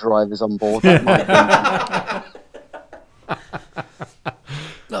 pay drivers on board? That might be...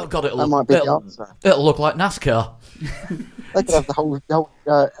 Oh, God, that might be the answer. It'll look like NASCAR. They could have the whole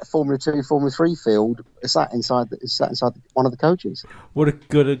Formula 2, Formula 3 field sat inside one of the coaches. What a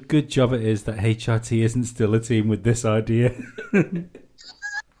good job it is that HRT isn't still a team with this idea. And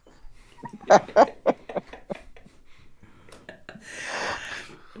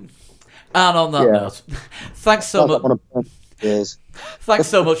on that note, thanks so much. Thanks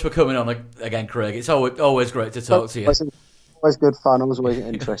so much for coming on again, Craig. It's always great to talk to you. Always good fun. Always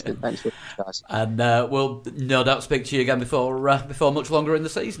interesting. Thanks for it, guys. And we'll no doubt speak to you again before much longer in the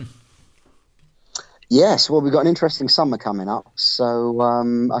season. Yes, well, we've got an interesting summer coming up. So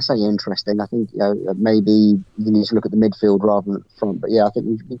I say interesting. I think maybe you need to look at the midfield rather than at the front. But yeah, I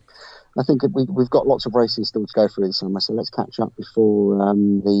think we've got lots of racing still to go through this summer. So let's catch up before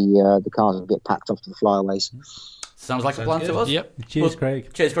the cars will get packed off to the flyaways. Sounds like a plan to us. Yep. Cheers,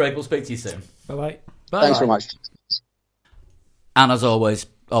 Craig. Cheers, Craig. We'll speak to you soon. Bye-bye. Bye. Thanks very much. And as always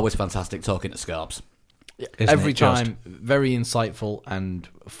fantastic talking to Scarps. Every time, very insightful and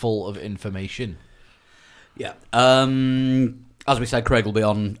full of information. Yeah. As we said, Craig will be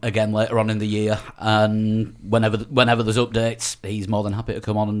on again later on in the year, and whenever there's updates, he's more than happy to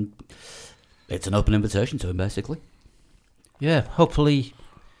come on, and it's an open invitation to him, basically. Yeah, hopefully.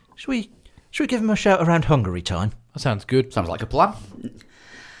 Should we give him a shout around Hungary time? That sounds good. Sounds like a plan.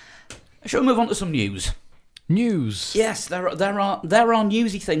 Shall we move on to some news? News. Yes, there are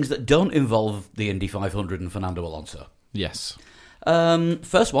newsy things that don't involve the Indy 500 and Fernando Alonso. Yes.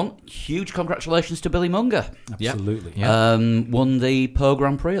 First one, huge congratulations to Billy Munger. Absolutely. Yeah. Won the Pau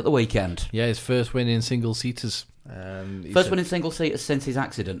Grand Prix at the weekend. Yeah, his first win in single seaters. First win in single seaters since his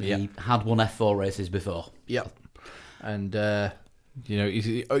accident. Yeah. He had won F4 races before. Yep. And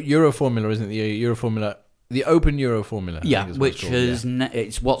Euro Formula, isn't it? The Euro Formula. The Open Euro Formula. Yeah, which is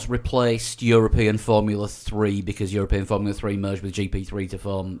it's what's replaced European Formula 3 because European Formula 3 merged with GP3 to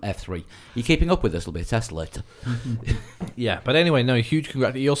form F3. You keeping up with this? There'll be a test later. Yeah, but anyway, no, huge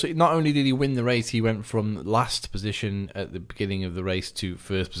congrats. He also, not only did he win the race, he went from last position at the beginning of the race to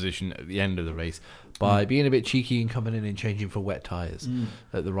first position at the end of the race by being a bit cheeky and coming in and changing for wet tyres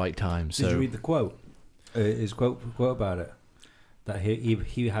at the right time. Did you read the quote? His quote about it? That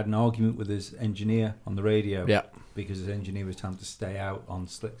he had an argument with his engineer on the radio because his engineer was telling him to stay out on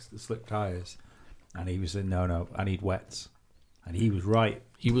slick tyres, and he was saying, no, I need wets, and he was right.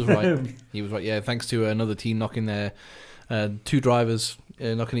 He was right. Yeah, thanks to another team knocking their two drivers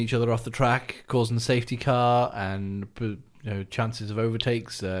knocking each other off the track, causing the safety car, and chances of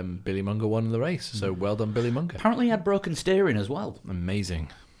overtakes. Billy Munger won the race, so well done, Billy Munger. Apparently, he had broken steering as well.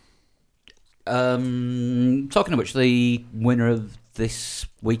 Amazing. Talking of which, the winner of this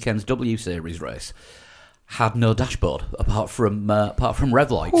weekend's W Series race had no dashboard apart from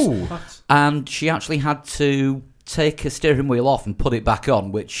red lights, and she actually had to take a steering wheel off and put it back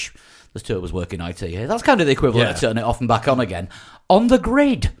on, which the steward was working IT here. That's kind of the equivalent of turning it off and back on again on the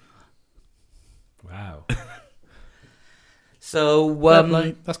grid. Wow. So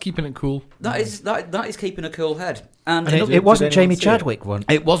That's keeping it cool. that is keeping a cool head. And it wasn't did anyone Jamie see Chadwick one.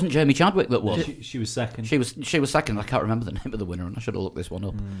 it wasn't Jamie Chadwick that won. She was second. She was second. I can't remember the name of the winner, and I should have looked this one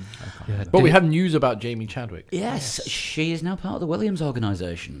up. But we had news about Jamie Chadwick Yes, she is now part of the Williams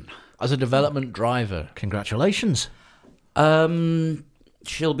organisation. as a development driver. Congratulations.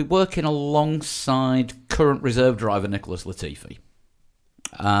 She'll be working alongside current reserve driver Nicholas Latifi,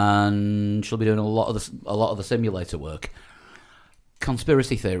 and she'll be doing a lot of the simulator work.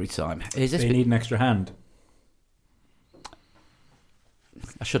 Conspiracy theory time. Is this? They need an extra hand.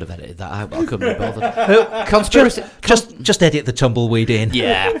 I should have edited that out, but I couldn't be bothered. Conspiracy. Just edit the tumbleweed in.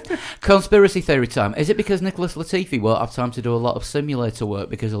 Yeah. Conspiracy theory time. Is it because Nicholas Latifi won't have time to do a lot of simulator work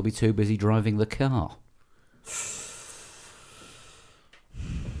because he'll be too busy driving the car?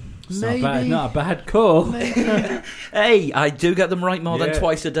 It's not a bad call. Hey, I do get them right more than Yeah.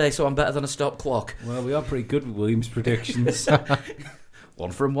 twice a day, so I'm better than a stop clock. Well, we are pretty good with Williams predictions.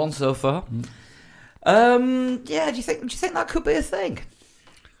 One from one so far. Yeah, do you think that could be a thing?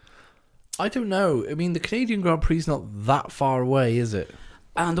 I don't know. I mean, the Canadian Grand Prix is not that far away, is it?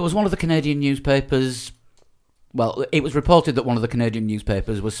 And there was one of the Canadian newspapers. Well, it was reported that one of the Canadian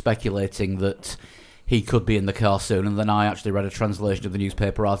newspapers was speculating that he could be in the car soon, and then I actually read a translation of the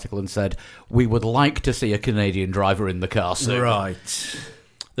newspaper article and said, we would like to see a Canadian driver in the car soon. Right.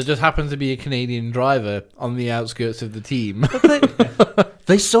 There just happens to be a Canadian driver on the outskirts of the team.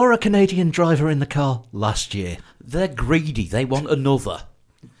 They saw a Canadian driver in the car last year. They're greedy. They want another.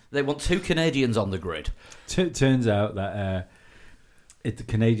 They want two Canadians on the grid. Turns out that the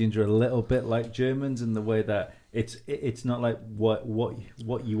Canadians are a little bit like Germans in the way that it's not like what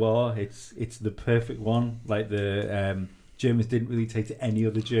you are. It's the perfect one. Like the Germans didn't really take to any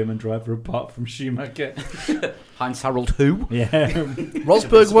other German driver apart from Schumacher. Heinz Harald who? Yeah.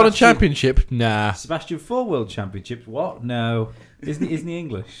 Rosberg won a championship? Nah. Sebastian 4 World Championships? What? No. Isn't he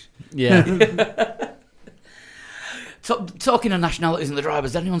English? Yeah. Talking of nationalities and the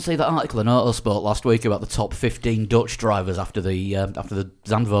drivers, did anyone see that article in Autosport last week about the top 15 Dutch drivers after the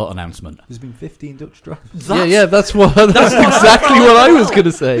Zandvoort announcement? There's been 15 Dutch drivers. That's exactly what I was going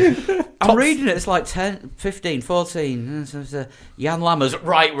to say. I'm reading it, it's like 10, 15, 14. Jan Lammers,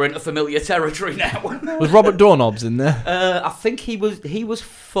 right, we're into familiar territory now. Was Robert Doorknobs in there? I think he was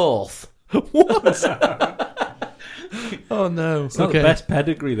fourth. Oh no! It's not the best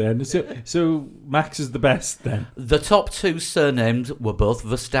pedigree then. So Max is the best then. The top two surnames were both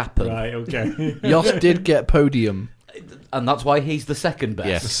Verstappen. Right, okay. Jos did get podium. And that's why he's the second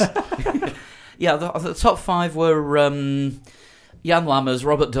best. Yes. Yeah, the top five were Jan Lammers,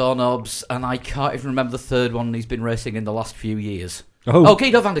 Robert Doorknobs, and I can't even remember the third one. He's been racing in the last few years. Oh,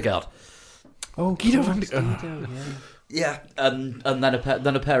 Guido van der Garde. Oh, Guido van der Garde. Yeah, and then a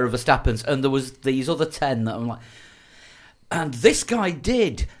pair of Verstappens, and there was these other 10 that I'm like, and this guy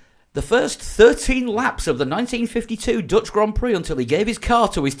did the first 13 laps of the 1952 Dutch Grand Prix until he gave his car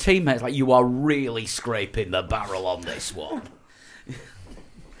to his teammates. Like, you are really scraping the barrel on this one.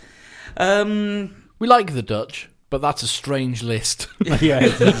 We like the Dutch, but that's a strange list. Yeah,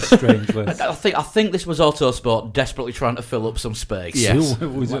 it's a strange list. I think this was Autosport desperately trying to fill up some space. Yes.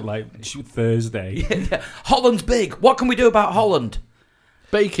 Was it like Thursday? Yeah. Holland's big. What can we do about Holland?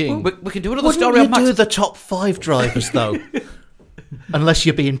 Baking. We can do another Wouldn't story you on Max. do the top 5 drivers, though? Unless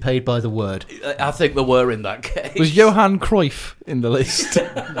you're being paid by the word. I think there were in that case. Was Johan Cruyff in the list?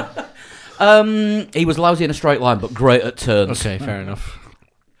 He was lousy in a straight line, but great at turns. Okay, fair enough.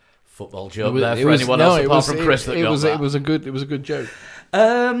 Football joke there for anyone else apart from Chris that got that. It was a good joke.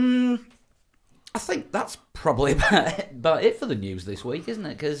 I think that's probably about it for the news this week, isn't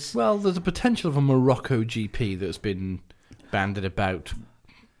it? Because Well, there's a potential of a Morocco GP that's been bandied about,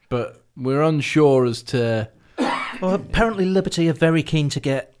 but we're unsure as to. Well, apparently Liberty are very keen to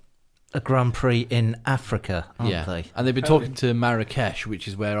get a Grand Prix in Africa, aren't they? And they've been talking to Marrakesh, which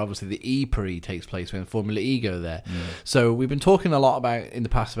is where obviously the E-Prix takes place when Formula E go there. So we've been talking a lot about in the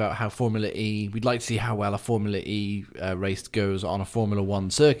past about how Formula E, we'd like to see how well a Formula E race goes on a Formula 1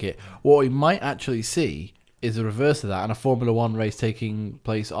 circuit. What we might actually see is the reverse of that, and a Formula 1 race taking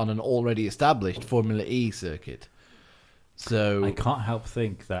place on an already established Formula E circuit. So I can't help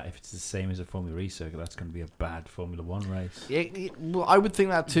think that if it's the same as a Formula E circuit, that's going to be a bad Formula One race. well, I would think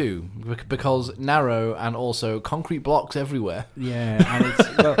that too, because narrow and also concrete blocks everywhere. Yeah, and it's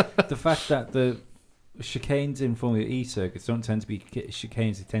the fact that the chicanes in Formula E circuits don't tend to be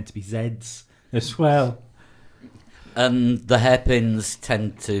chicanes; they tend to be Zs as well. And the hairpins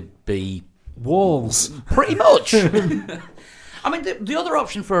tend to be Walls. pretty much. I mean, the other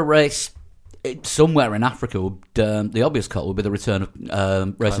option for a race somewhere in Africa, the obvious call would be the return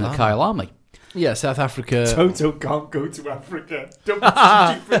of racing at Kyalami. Yeah, South Africa. Toto can't go to Africa. Don't be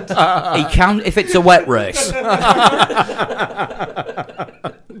stupid. He can if it's a wet race.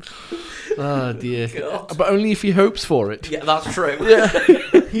 Oh dear! God. But only if he hopes for it. Yeah, that's true.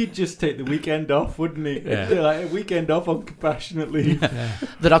 He'd just take the weekend off, wouldn't he? Yeah. Like a weekend off on compassionate leave.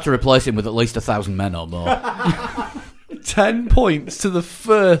 They'd have to replace him with at least 1,000 men or more. 10 points to the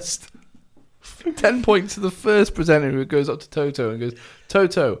first. 10 points to the first presenter who goes up to Toto and goes,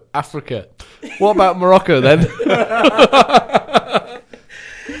 Toto, Africa. What about Morocco then?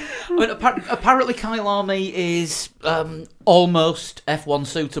 I mean, apparently Kyalami is almost F1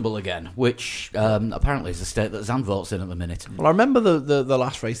 suitable again, which apparently is the state that Zandvoort's in at the minute. Well, I remember the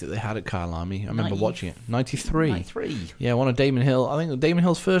last race that they had at Kyalami. I remember watching it. 93. 93. Yeah, one of Damon Hill. I think Damon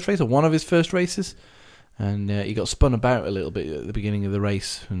Hill's first race, or one of his first races. And he got spun about a little bit at the beginning of the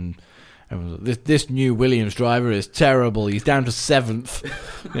race. And everyone was like, this new Williams driver is terrible. He's down to 7th.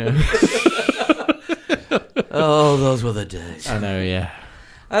 Oh, those were the days. I know, yeah.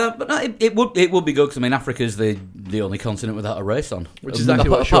 But no, it would be good because I mean Africa's the only continent without a race on, Which is exactly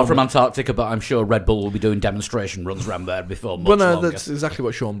what apart from Antarctica. But I'm sure Red Bull will be doing demonstration runs around there before much longer. That's exactly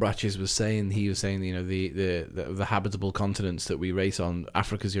what Sean Bratches was saying. He was saying, you know, the habitable continents that we race on,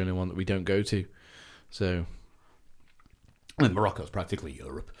 Africa's the only one that we don't go to. So, I mean Morocco's practically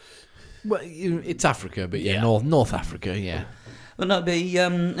Europe. Well, it's Africa, but yeah. Yeah. North Africa, yeah. Well, no, it'd be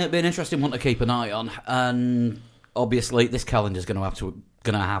an interesting one to keep an eye on, and obviously this calendar's going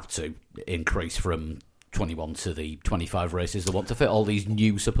to have to increase from 21 to the 25 races they want to fit all these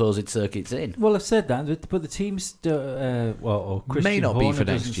new supposed circuits in. Well, I've said that, but the teams, or Christian May not be Horner for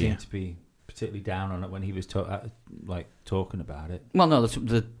next doesn't year. seem to be particularly down on it when he was talking about it. Well, no,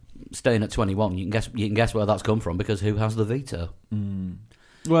 the staying at 21. You can guess where that's come from because who has the veto?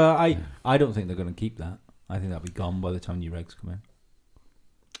 Well, I don't think they're going to keep that. I think that'll be gone by the time new regs come in.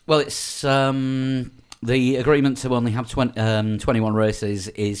 Well, it's the agreement to only have 21 races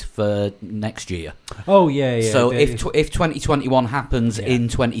is for next year. Oh yeah. So if 2021 happens in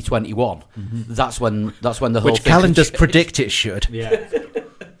 2021, that's when the whole Which thing calendars predict it should. Yeah.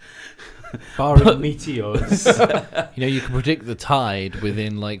 Barring meteors. You can predict the tide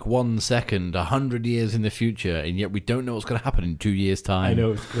within like 1 second, 100 years in the future, and yet we don't know what's going to happen in 2 years' time. I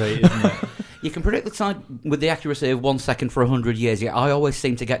know, it's great, isn't it? You can predict the tide with the accuracy of 1 second for 100 years. Yet I always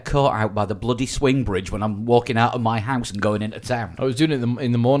seem to get caught out by the bloody swing bridge when I'm walking out of my house and going into town. I was doing it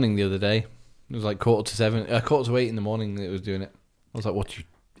in the morning the other day. It was like 7:45 in the morning that it was doing it. I was like, what, you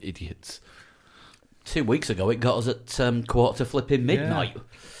idiots. 2 weeks ago, it got us at quarter to flipping midnight.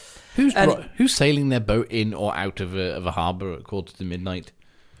 Who's sailing their boat in or out of a harbour at quarter to midnight?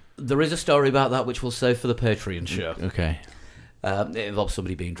 There is a story about that which we'll save for the Patreon show. Okay. It involves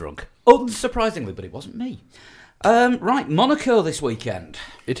somebody being drunk. Unsurprisingly, but it wasn't me. Right, Monaco this weekend.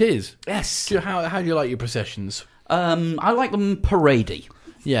 It is. Yes. How do you like your processions? I like them paradey.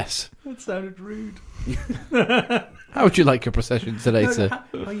 Yes. That sounded rude. How would you like your procession today, sir? How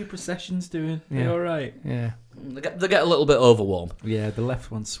are your processions doing? Yeah. You all right? Yeah. They get a little bit overwarm. Yeah, the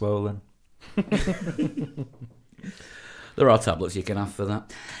left one's swollen. There are tablets you can have for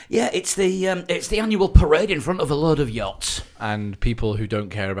that. Yeah, it's the annual parade in front of a load of yachts. And people who don't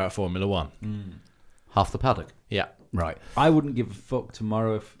care about Formula One. Half the paddock. Yeah. Right. I wouldn't give a fuck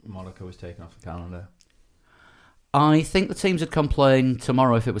tomorrow if Monaco was taken off the calendar. I think the teams would complain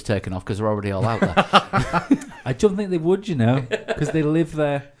tomorrow if it was taken off because they're already all out there. I don't think they would, because they live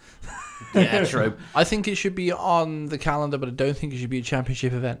there. Yeah, true. I think it should be on the calendar, but I don't think it should be a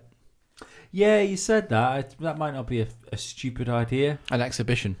championship event. Yeah, you said that. That might not be a stupid idea. An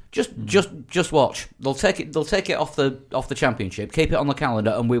exhibition. Just watch. They'll take it off the championship, keep it on the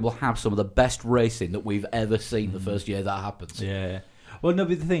calendar, and we will have some of the best racing that we've ever seen the first year that happens. Yeah. Well, no,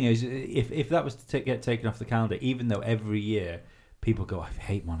 but the thing is, if that was to get taken off the calendar, even though every year people go, I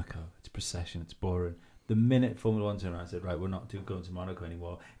hate Monaco, it's a procession, it's boring. The minute Formula One turned around and said, right, we're not going to Monaco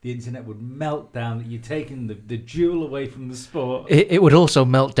anymore, the internet would melt down that you're taking the jewel away from the sport. It would also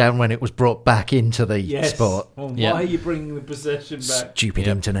melt down when it was brought back into the sport. Well, why are you bringing the procession back? Stupid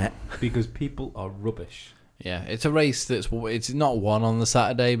internet. Because people are rubbish. Yeah, it's a race it's not won on the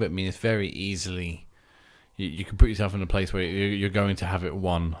Saturday, but I mean it's very easily, You can put yourself in a place where you're going to have it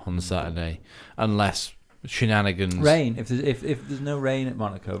won on the Saturday, unless shenanigans. Rain. If there's no rain at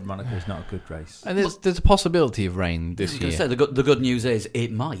Monaco is not a good race. And there's a possibility of rain this year. Say, the good news is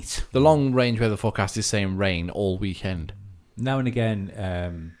it might. The long range weather forecast is saying rain all weekend. Now and again,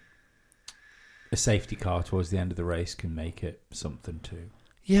 a safety car towards the end of the race can make it something too.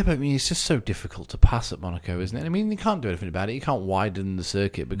 Yeah, but I mean, it's just so difficult to pass at Monaco, isn't it? I mean, you can't do anything about it. You can't widen the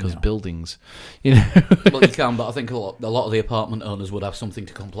circuit because buildings, you know. Well, you can, but I think a lot of the apartment owners would have something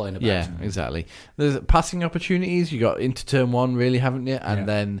to complain about. Yeah, exactly. There's passing opportunities. You got into turn one, really, haven't you? And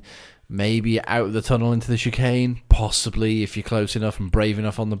then maybe out of the tunnel into the chicane, possibly if you're close enough and brave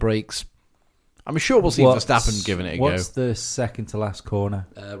enough on the brakes. I'm sure we'll see Verstappen giving it a go. What's the second to last corner?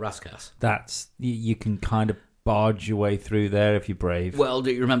 Raskas. That's you can kind of barge your way through there if you're brave. Well,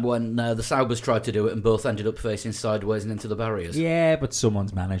 do you remember when the Saubers tried to do it and both ended up facing sideways and into the barriers? Yeah, but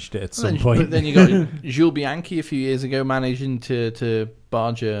someone's managed it at some point. But then you got Jules Bianchi a few years ago managing to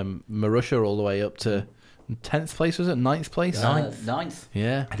barge Marussia all the way up to 10th place, was it? 9th place? Ninth.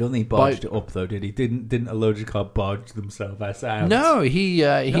 Yeah. I don't think he barged it up though, did he? Didn't a load of car barge themselves out? No, he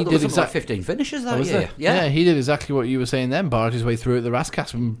did exactly 15 finishes that year. Yeah, he did exactly what you were saying then. Barged his way through at the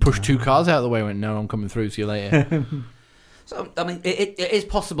Raskas and pushed two cars out of the way. Went, no, I'm coming through. See you later. So I mean, it is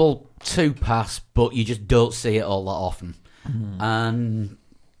possible to pass, but you just don't see it all that often. And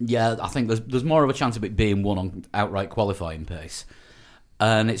yeah, I think there's more of a chance of it being won on outright qualifying pace,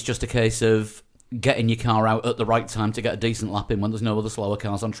 and it's just a case of getting your car out at the right time to get a decent lap in when there's no other slower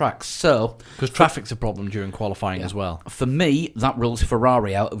cars on track. So, because traffic's a problem during qualifying as well. For me, that rules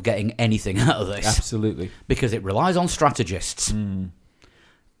Ferrari out of getting anything out of this. Absolutely. Because it relies on strategists. And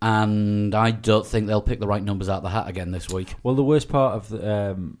I don't think they'll pick the right numbers out of the hat again this week. Well, the worst part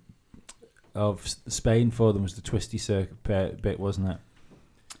of Spain for them was the twisty circuit bit, wasn't it?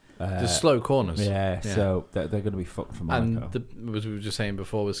 The slow corners. Yeah, so they're going to be fucked from Monaco. And as we were just saying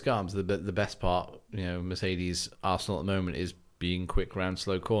before with Scarbs, the best part, Mercedes Arsenal at the moment is being quick round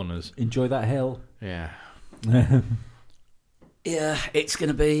slow corners. Enjoy that hill. Yeah. Yeah, it's going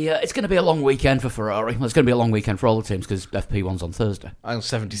to be a long weekend for Ferrari. Well, it's going to be a long weekend for all the teams because FP1's on Thursday. And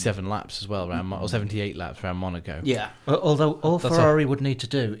 77 laps as well, or 78 laps around Monaco. Yeah. Although all Ferrari would need to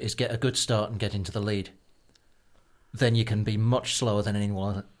do is get a good start and get into the lead. Then you can be much slower than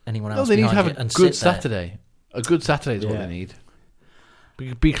anyone else. No, they need to have a good Saturday. A good Saturday is what they need.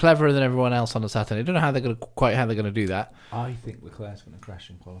 Be cleverer than everyone else on a Saturday. I don't know how they're going to do that. I think Leclerc's going to crash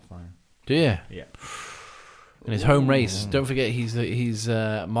in qualifying. Do you? Yeah. In his home race. Don't forget he's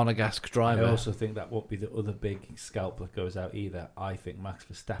a Monegasque driver. I also think that won't be the other big scalp that goes out either. I think Max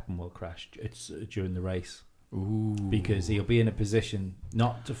Verstappen will crash during the race. Ooh. Because he'll be in a position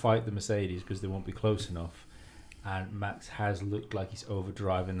not to fight the Mercedes because they won't be close enough. And Max has looked like he's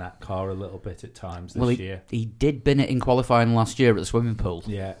overdriving that car a little bit at times this year. He did bin it in qualifying last year at the swimming pool.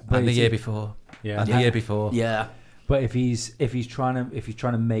 Yeah, and the year before. Yeah, and the year before. Yeah, but if he's trying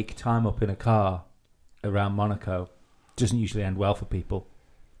to make time up in a car around Monaco, it doesn't usually end well for people.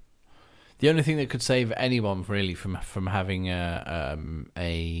 The only thing that could save anyone really from having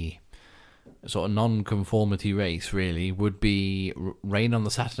a sort of non-conformity race really would be rain on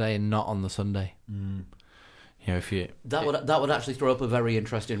the Saturday and not on the Sunday. That would actually throw up a very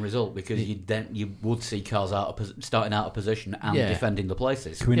interesting result because you would see cars starting out of position and defending the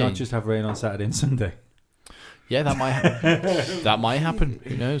places. Can we not just have rain on Saturday and Sunday? Yeah, that might happen. That might happen.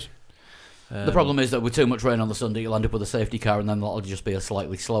 Who knows? The problem is that with too much rain on the Sunday, you'll end up with a safety car, and then that'll just be a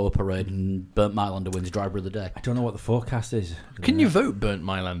slightly slower parade. And Bernd Mailander wins driver of the day. I don't know what the forecast is. Can you vote Bernd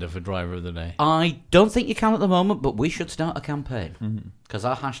Mailander for driver of the day? I don't think you can at the moment, but we should start a campaign because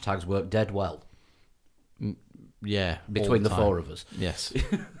our hashtags work dead well. Yeah, between the four of us. Yes.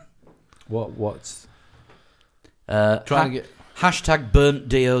 What's trying to get hashtag burnt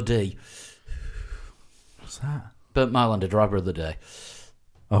DOD. What's that? Bernd Mailander, driver of the day.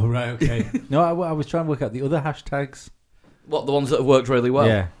 Oh right, okay. No, I was trying to work out the other hashtags. What, the ones that have worked really well?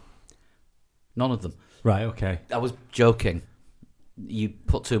 Yeah. None of them. Right, okay. I was joking. You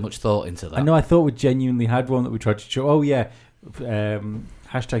put too much thought into that. I know. I thought we genuinely had one that we tried to show. Oh yeah.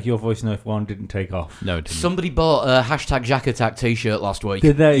 Hashtag your voice in F1 didn't take off. No, it didn't. Somebody bought a hashtag Jack Attack t-shirt last week.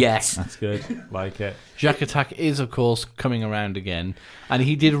 Did they? Yes. That's good. Like it. Jack Attack is, of course, coming around again. And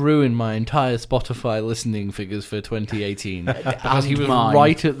he did ruin my entire Spotify listening figures for 2018. Because he was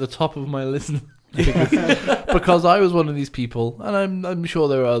right at the top of my listening figures. Because I was one of these people, and I'm sure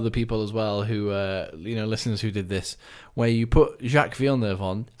there are other people as well who, listeners who did this, where you put Jacques Villeneuve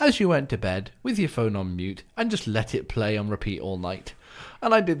on as you went to bed with your phone on mute and just let it play on repeat all night.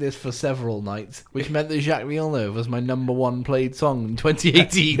 And I did this for several nights, which meant that Jacques Villeneuve was my number one played song in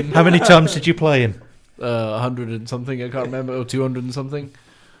 2018. How many times did you play him? 100 and something. I can't remember, or 200 and something.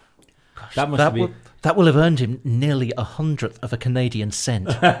 That must be. That will have earned him nearly 100th of a Canadian cent.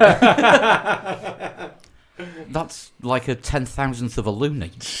 That's like a 10,000th of a loony.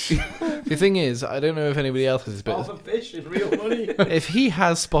 The thing is, I don't know if anybody else has this, but a fish in real money. if he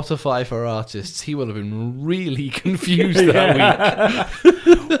has Spotify for artists, he will have been really confused that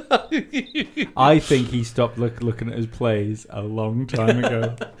week. I think he stopped looking at his plays a long time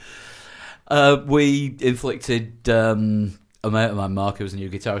ago. We inflicted a mate of mine, Mark, who was a new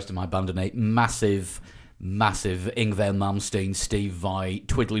guitarist in my band, and a massive Yngwie Malmsteen, Steve Vai,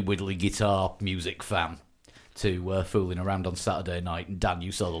 twiddly widdly guitar music fan to fooling around on Saturday night. And Dan,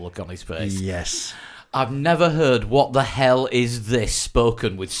 you saw the look on his face. Yes. I've never heard "What the hell is this?"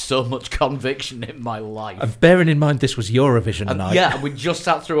 spoken with so much conviction in my life. And bearing in mind this was Eurovision And night. yeah, we just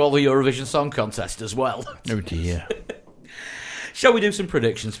sat through all the Eurovision Song Contest as well. Oh dear. Shall we do some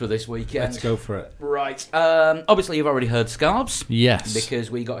predictions for this weekend? Let's go for it. Right. Obviously, you've already heard Scarbs. Yes.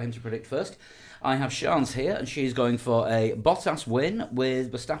 Because we got him to predict first. I have Sean's here, and she's going for a Bottas win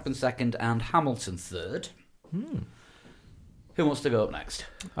with Verstappen second and Hamilton third. Who wants to go up next?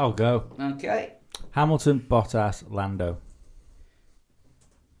 I'll go. Okay. Hamilton, Bottas, Lando.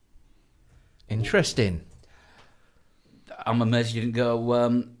 Interesting. I'm amazed you didn't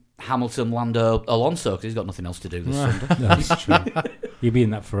go Hamilton, Lando, Alonso, because he's got nothing else to do this Sunday. That's true. You'd be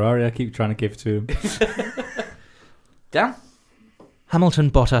in that Ferrari I keep trying to give to him. Dan?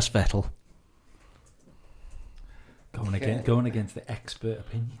 Hamilton, Bottas, Vettel. Going against the expert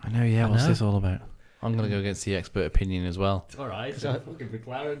opinion. I know, yeah. What's know. this all about? I'm going to go against the expert opinion as well. It's all right. It's fucking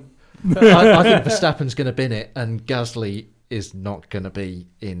McLaren. I think Verstappen's going to bin it, and Gasly is not going to be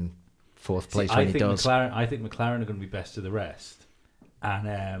in fourth place when he does. I think McLaren are going to be best of the rest.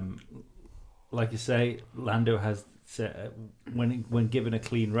 And like you say, Lando has when given a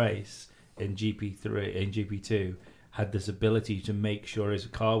clean race in GP3 in GP2 had this ability to make sure his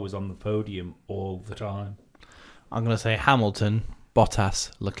car was on the podium all the time. I'm going to say Hamilton, Bottas,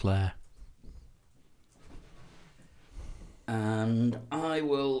 Leclerc. And I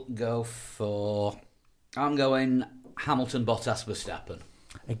will go for... I'm going Hamilton, Bottas, Verstappen.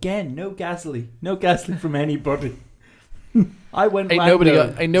 Again, no Gasly from anybody. I went. Ain't nobody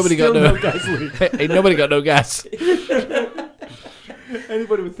got no Gasly. Ain't nobody got no gas.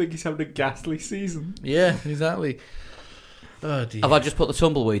 Anybody would think he's having a Gasly season. Yeah, exactly. Oh dear. Have I just put the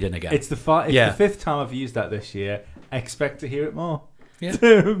tumbleweed in again? It's the fifth time I've used that this year. Expect to hear it more. Yeah.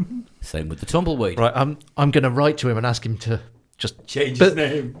 Same with the tumbleweed. Right, I'm going to write to him and ask him to just Change his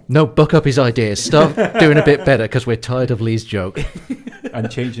name. No, buck up his ideas. Start doing a bit better because we're tired of Lee's joke.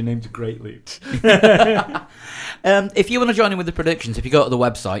 And change your name to Great Leap. If you want to join in with the predictions, if you go to the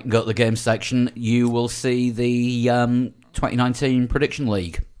website and go to the games section, you will see the 2019 Prediction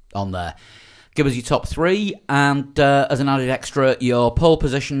League on there. Give us your top three, and as an added extra, your pole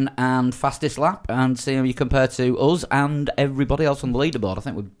position and fastest lap, and see how you compare to us and everybody else on the leaderboard. I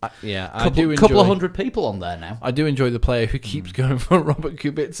think we've a couple of hundred people on there now. I do enjoy the player who keeps going for Robert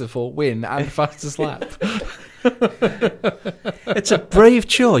Kubica for win and fastest lap. It's a brave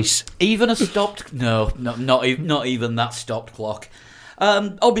choice. Even a stopped... No, not even that stopped clock.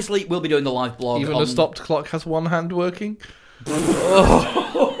 Obviously, we'll be doing the live blog. Even a stopped clock has one hand working.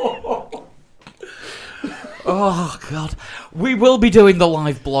 Oh, God. We will be doing the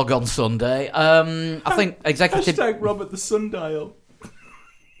live blog on Sunday. I think executive... Hashtag Robert the Sundial.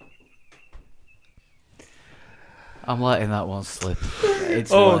 I'm letting that one slip.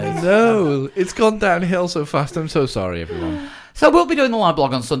 It's Oh late. no, it's gone downhill so fast. I'm so sorry, everyone. So we'll be doing the live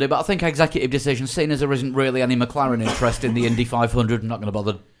blog on Sunday, but I think executive decision, seeing as there isn't really any McLaren interest in the Indy 500, I'm not going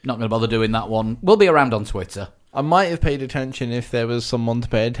to bother doing that one. We'll be around on Twitter. I might have paid attention if there was someone to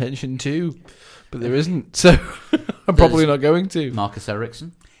pay attention to, but there isn't, so I'm probably not going to. Marcus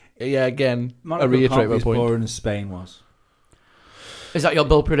Ericsson. Yeah, again, Monaco I reiterate can't be my as point. boring as Spain was. Is that your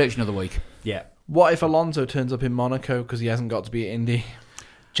bold prediction of the week? Yeah. What if Alonso turns up in Monaco because he hasn't got to be at Indy?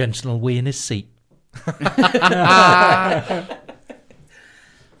 Jensen will wee in his seat. So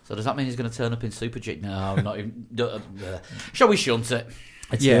does that mean he's going to turn up in Super G? No, not even. Shall we shunt it?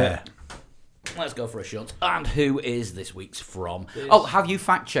 Yeah. Let's go for a shunt. And who is this week's from? Oh, have you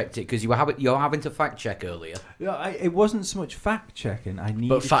fact checked it? Because you're having to fact check earlier. Yeah, it wasn't so much fact checking.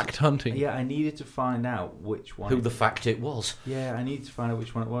 But fact hunting. Yeah, I needed to find out which one. Who the fact it was? Yeah, I needed to find out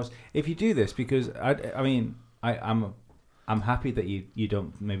which one it was. If you do this, because I'm happy that you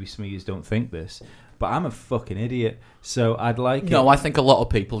don't. Maybe some of you don't think this, but I'm a fucking idiot. So I'd like. No, I think a lot of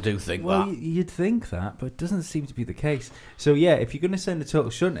people do think well, that. You'd think that, but it doesn't seem to be the case. So yeah, if you're going to send a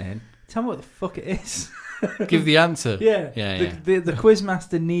total shunt in, tell me what the fuck it is. Give the answer. Yeah. Yeah. The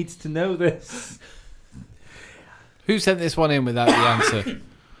quizmaster needs to know this. Who sent this one in without the answer?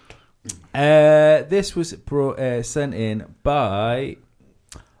 This was sent in by...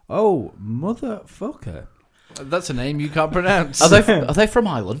 Oh, motherfucker. That's a name you can't pronounce. Are they from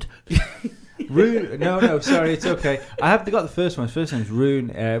Ireland? Rune, no, sorry, it's okay. I have got the first one. His first name's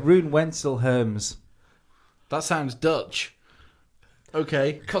Rune. Rune Wenzel Herms. That sounds Dutch.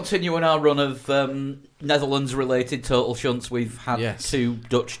 Okay. Continuing our run of Netherlands-related total shunts, we've had 2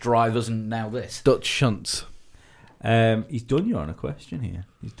 Dutch drivers and now this. Dutch shunts. He's done you on a question here.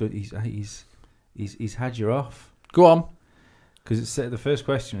 He's had you off. Go on. Because the first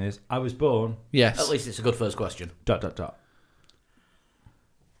question is, I was born... Yes. At least it's a good first question. ...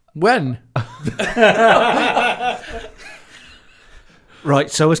 When? Right,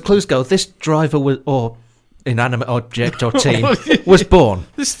 so as clues go, this driver was, or inanimate object or team, was born.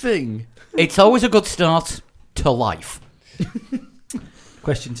 This thing. It's always a good start to life.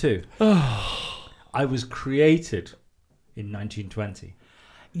 Question 2. I was created in 1920.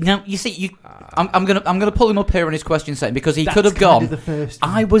 Now you see, I'm gonna pull him up here in his question setting because he That's could have kind gone. of the first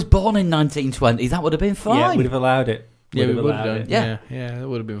I was born in 1920. That would have been fine. Yeah, we'd have allowed it. Yeah, we would have allowed done. it. Yeah. Yeah, that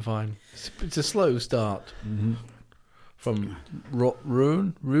would have been fine. It's a slow start. Mm-hmm. From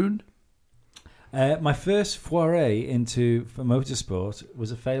Rune? My first foray into motorsport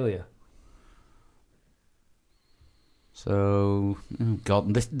was a failure. So, oh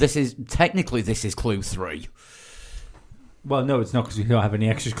God, this is technically clue 3. Well, no, it's not because we don't have any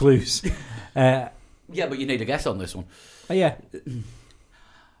extra clues. Yeah, but you need a guess on this one. Yeah.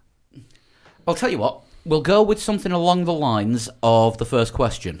 I'll tell you what. We'll go with something along the lines of the first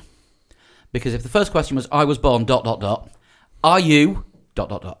question, because if the first question was "I was born ... Are you ...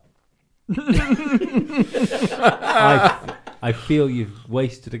 I feel you've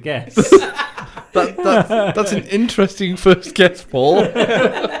wasted a guess. That's an interesting first guess, Paul.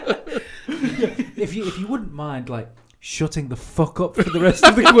 If you wouldn't mind, like, shutting the fuck up for the rest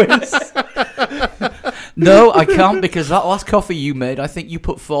of the quiz. No, I can't, because that last coffee you made, I think you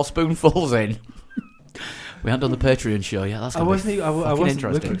put 4 spoonfuls in. We haven't done the Patreon show yet. That's going to be fucking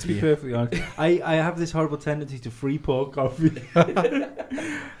interesting. Looking, to be perfectly honest. I have this horrible tendency to free pour coffee.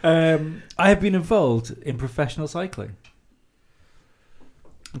 I have been involved in professional cycling.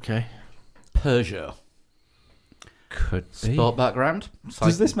 Okay. Peugeot. Could be. Sport background.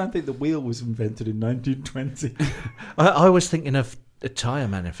 Does this man think the wheel was invented in 1920? I was thinking of a tyre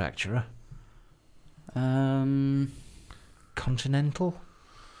manufacturer. Continental?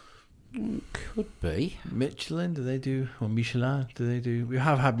 Could be. Michelin, do they do? Or Michelin, do they do? We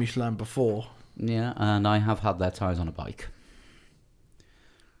have had Michelin before. Yeah, and I have had their tyres on a bike.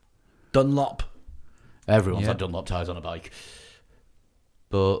 Dunlop. Everyone's had Dunlop tyres on a bike.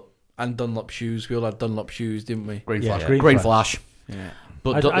 But... And Dunlop shoes. We all had Dunlop shoes, didn't we? Green Yeah, Flash. Green Green Flash. Flash. Yeah.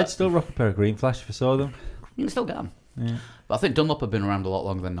 But I'd still rock a pair of Green Flash if I saw them. You can still get them. Yeah. But I think Dunlop have been around a lot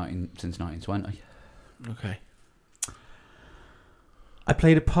longer than since 1920. Okay. I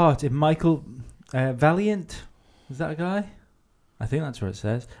played a part in Michael Valiant. Is that a guy? I think that's what it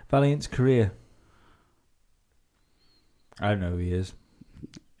says. Valiant's career. I don't know who he is.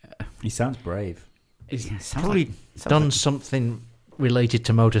 He sounds brave. Sounds Probably done something related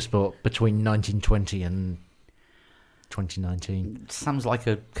to motorsport between 1920 and 2019. Sounds like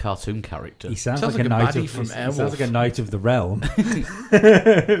a cartoon character. He sounds Sounds like a like a knight baddie of from he sounds Airwolf. like a knight of the realm.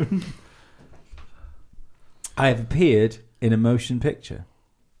 I have appeared in a motion picture.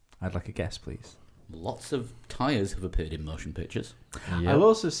 I'd like a guess, please. Lots of tyres have appeared in motion pictures. I'll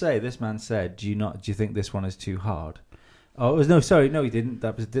also say this man said, "Do you think this one is too hard?" Oh, no, sorry, no, he didn't.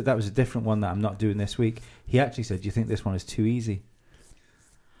 That was a different one that I'm not doing this week. He actually said, "Do you think this one is too easy?"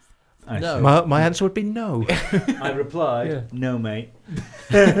 No. My answer would be no. I replied, "No, mate."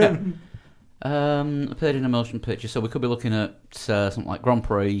 Appeared in a motion picture, so we could be looking at something like Grand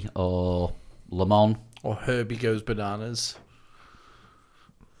Prix or Le Mans. Or Herbie Goes Bananas.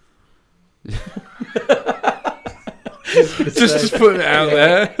 just putting it out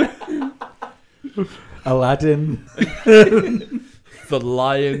there. Aladdin. The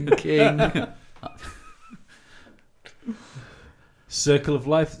Lion King. Circle of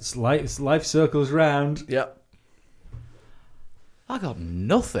life. Life circles round. Yep. I got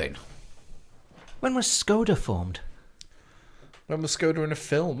nothing. When was Skoda formed? When was Skoda in a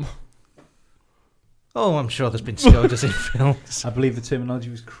film? Oh, I'm sure there's been Skodas in films. I believe the terminology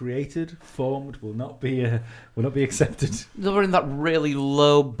was created, formed, will not be accepted. They were in that really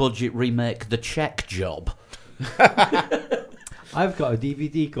low budget remake, The Check Job. I've got a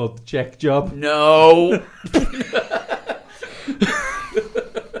DVD called The Check Job. No.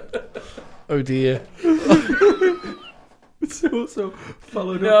 Oh dear. It's also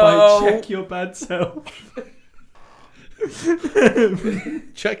followed No. up by Check Your Bad Self.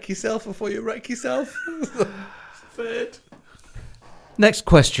 Check yourself before you wreck yourself. Third. Next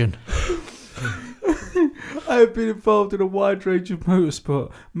question. I have been involved in a wide range of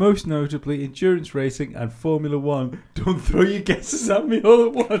motorsport, most notably endurance racing and Formula One. Don't throw your guesses at me all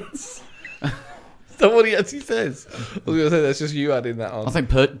at once. Is that what he actually says? I was going to say that's just you adding that on. I think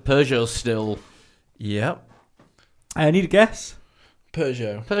Peugeot's still... Yep. I need a guess.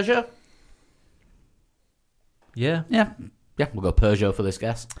 Peugeot. Peugeot? Yeah. Yeah, we'll go Peugeot for this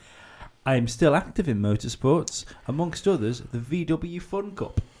guess. I am still active in motorsports, amongst others, the VW Fun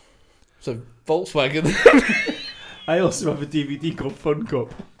Cup. So Volkswagen. I also have a DVD called Fun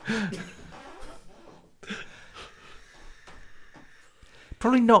Cup.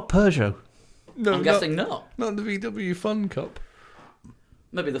 Probably not Peugeot. No, I'm guessing not. Not the VW Fun Cup.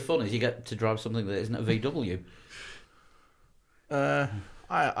 Maybe the fun is you get to drive something that isn't a VW. I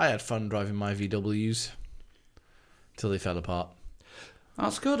had fun driving my VWs till they fell apart.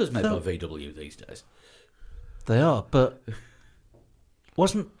 Skoda's made by VW these days. They are, but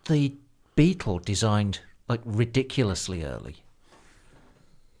wasn't the Beetle designed like ridiculously early?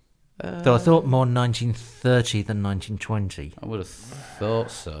 Though I thought more 1930 than 1920. I would have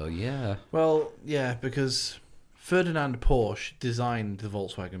thought so, yeah. Well, yeah, because Ferdinand Porsche designed the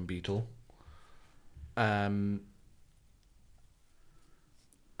Volkswagen Beetle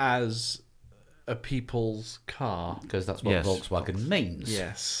as a people's car. Because that's what Yes. Volkswagen means.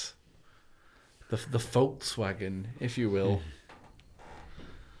 Yes. The Volkswagen, if you will.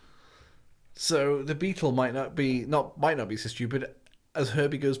 So the Beetle might not be so stupid as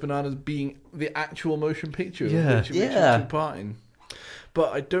Herbie Goes Bananas being the actual motion picture Yeah. which it took part in.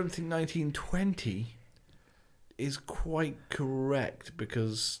 But I don't think 1920 is quite correct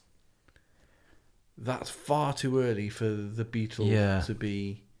because that's far too early for the Beetle to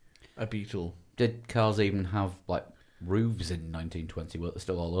be a Beetle. Did cars even have, like, roofs in 1920 where they're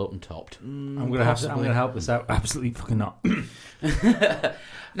still all open-topped? I'm gonna help this out. Absolutely fucking not.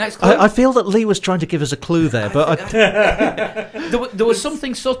 Next clue. I feel that Lee was trying to give us a clue there, but There was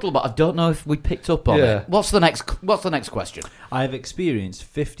something subtle, but I don't know if we picked up on it. What's the next question? I have experienced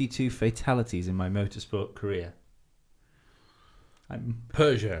 52 fatalities in my motorsport career. I'm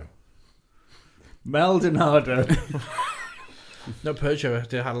Peugeot. Maldonado. No, Peugeot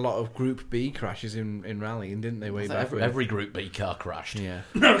they had a lot of Group B crashes in rallying, didn't they? Way back when? Every Group B car crashed. Yeah.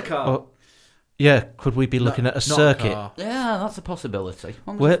 yeah, could we be looking at a circuit? Yeah, that's a possibility.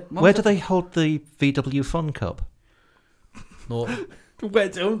 Where do they hold the VW Fun Cup? Where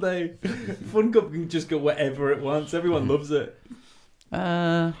don't they? Fun Cup can just go wherever it wants. Everyone loves it.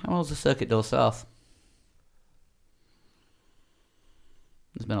 How old's the Circuit d'Or South?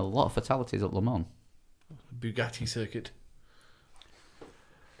 There's been a lot of fatalities at Le Mans. Bugatti circuit.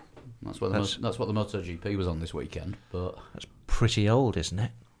 That's what the MotoGP was on this weekend. But That's pretty old, isn't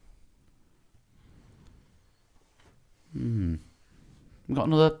it? we got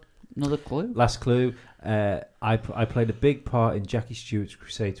another clue. Last clue. I played a big part in Jackie Stewart's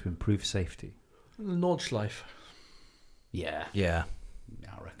crusade to improve safety. Nordschleife. Yeah, Yeah.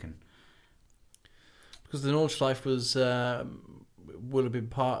 I reckon. Because the Nordschleife was would have been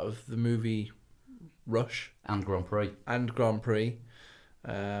part of the movie Rush And Grand Prix. and Grand Prix.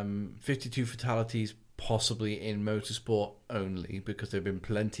 52 fatalities possibly in motorsport only, because there have been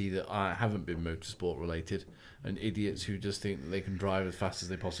plenty that haven't been motorsport related, and idiots who just think that they can drive as fast as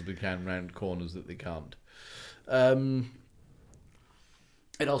they possibly can round corners that they can't.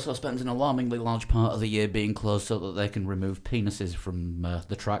 It also spends an alarmingly large part of the year being closed so that they can remove penises from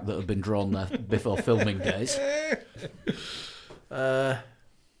the track that have been drawn there before filming days.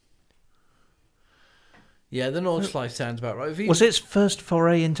 Yeah, the Nordschleife sounds about right. Was its first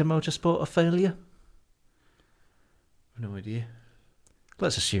foray into motorsport a failure? No idea.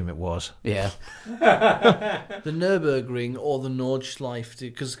 Let's assume it was. Yeah. The Nürburgring or the Nordschleife,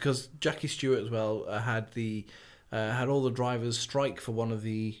 because Jackie Stewart as well had all the drivers strike for one of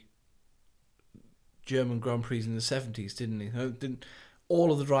the German Grand Prix in the 70s, didn't he?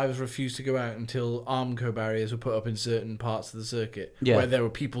 All of the drivers refused to go out until Armco barriers were put up in certain parts of the circuit where there were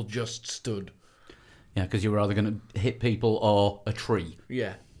people just stood. Yeah, because you were either going to hit people or a tree.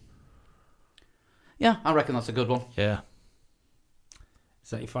 Yeah. Yeah, I reckon that's a good one. Yeah. Is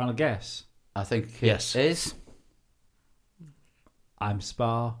that your final guess? I think Yes. it is. I'm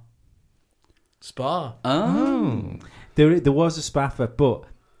Spa. Spa. Oh. There was a Spaffer, but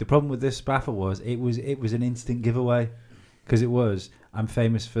the problem with this Spaffer was it was an instant giveaway, because I'm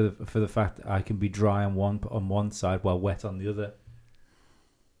famous for the fact that I can be dry on one side while wet on the other.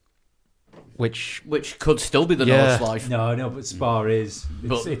 Which could still be the Yeah. Nordschleife. No, but Spa is.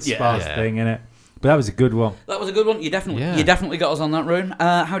 It's Yeah. Spa's Yeah. thing, innit? But that was a good one. That was a good one. You definitely got us on that, Rune.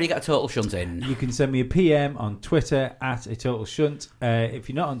 How do you get a total shunt in? You can send me a PM on Twitter at a total shunt. If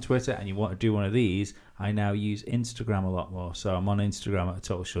you're not on Twitter and you want to do one of these, I now use Instagram a lot more. So I'm on Instagram at a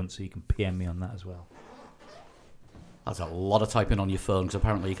total shunt, so you can PM me on that as well. That's a lot of typing on your phone, because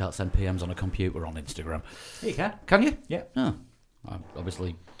apparently you can't send PMs on a computer on Instagram. Yeah, you can. Can you? Yeah. Oh, I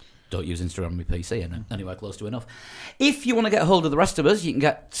obviously don't use Instagram on my PC, and anywhere close to enough. If you want to get a hold of the rest of us, you can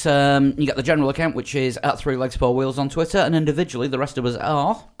get the general account, which is at 3 Legs 4 Wheels on Twitter, and individually the rest of us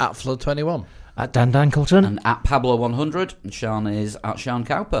are At Flood21. At Dan Dankleton. and at Pablo100, and Sean is at Sean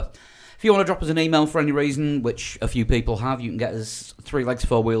Cowper. If you want to drop us an email for any reason, which a few people have, you can get us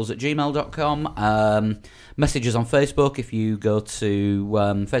 3legs4wheels@gmail.com. Message us on Facebook. If you go to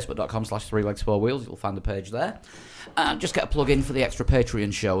facebook.com/3legs4wheels, you'll find the page there. Just get a plug in for the extra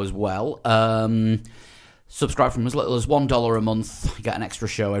Patreon show as well. Subscribe from as little as $1 a month. You get an extra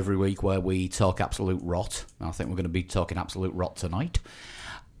show every week where we talk absolute rot. I think we're going to be talking absolute rot tonight.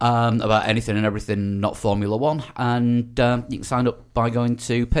 About anything and everything not Formula One. And you can sign up by going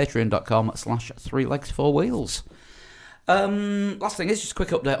to patreon.com/3legs4wheels. Last thing is just a quick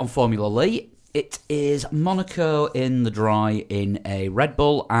update on Formula Lee. It is Monaco in the dry in a Red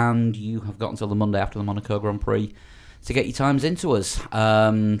Bull, and you have got until the Monday after the Monaco Grand Prix to get your times into us.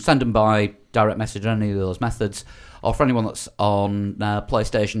 Send them by direct message on any of those methods, or for anyone that's on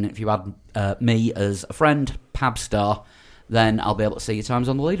PlayStation, if you add me as a friend, Pabstar, then I'll be able to see your times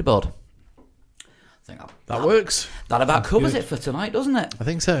on the leaderboard. I think That works. that about covers it for tonight, doesn't it? I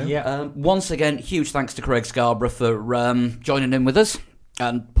think so. Yeah. Once again, huge thanks to Craig Scarborough for joining in with us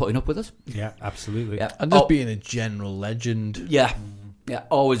and putting up with us. Yeah, absolutely. Yeah, And just being a general legend. yeah,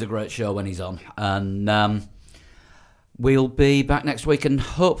 always a great show when he's on. And we'll be back next week, and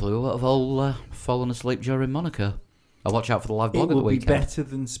hopefully we'll have all fallen asleep during Monaco. I'll watch out for the live blog It at the will be weekend. better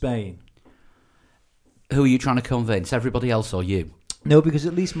than Spain. Who are you trying to convince? Everybody else or you? No, because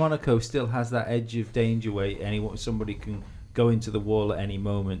at least Monaco still has that edge of danger where somebody can go into the wall at any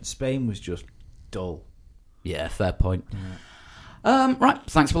moment. Spain was just dull. Yeah, fair point. Right,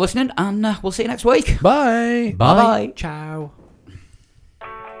 thanks for listening, and we'll see you next week. Bye. Bye. Ciao.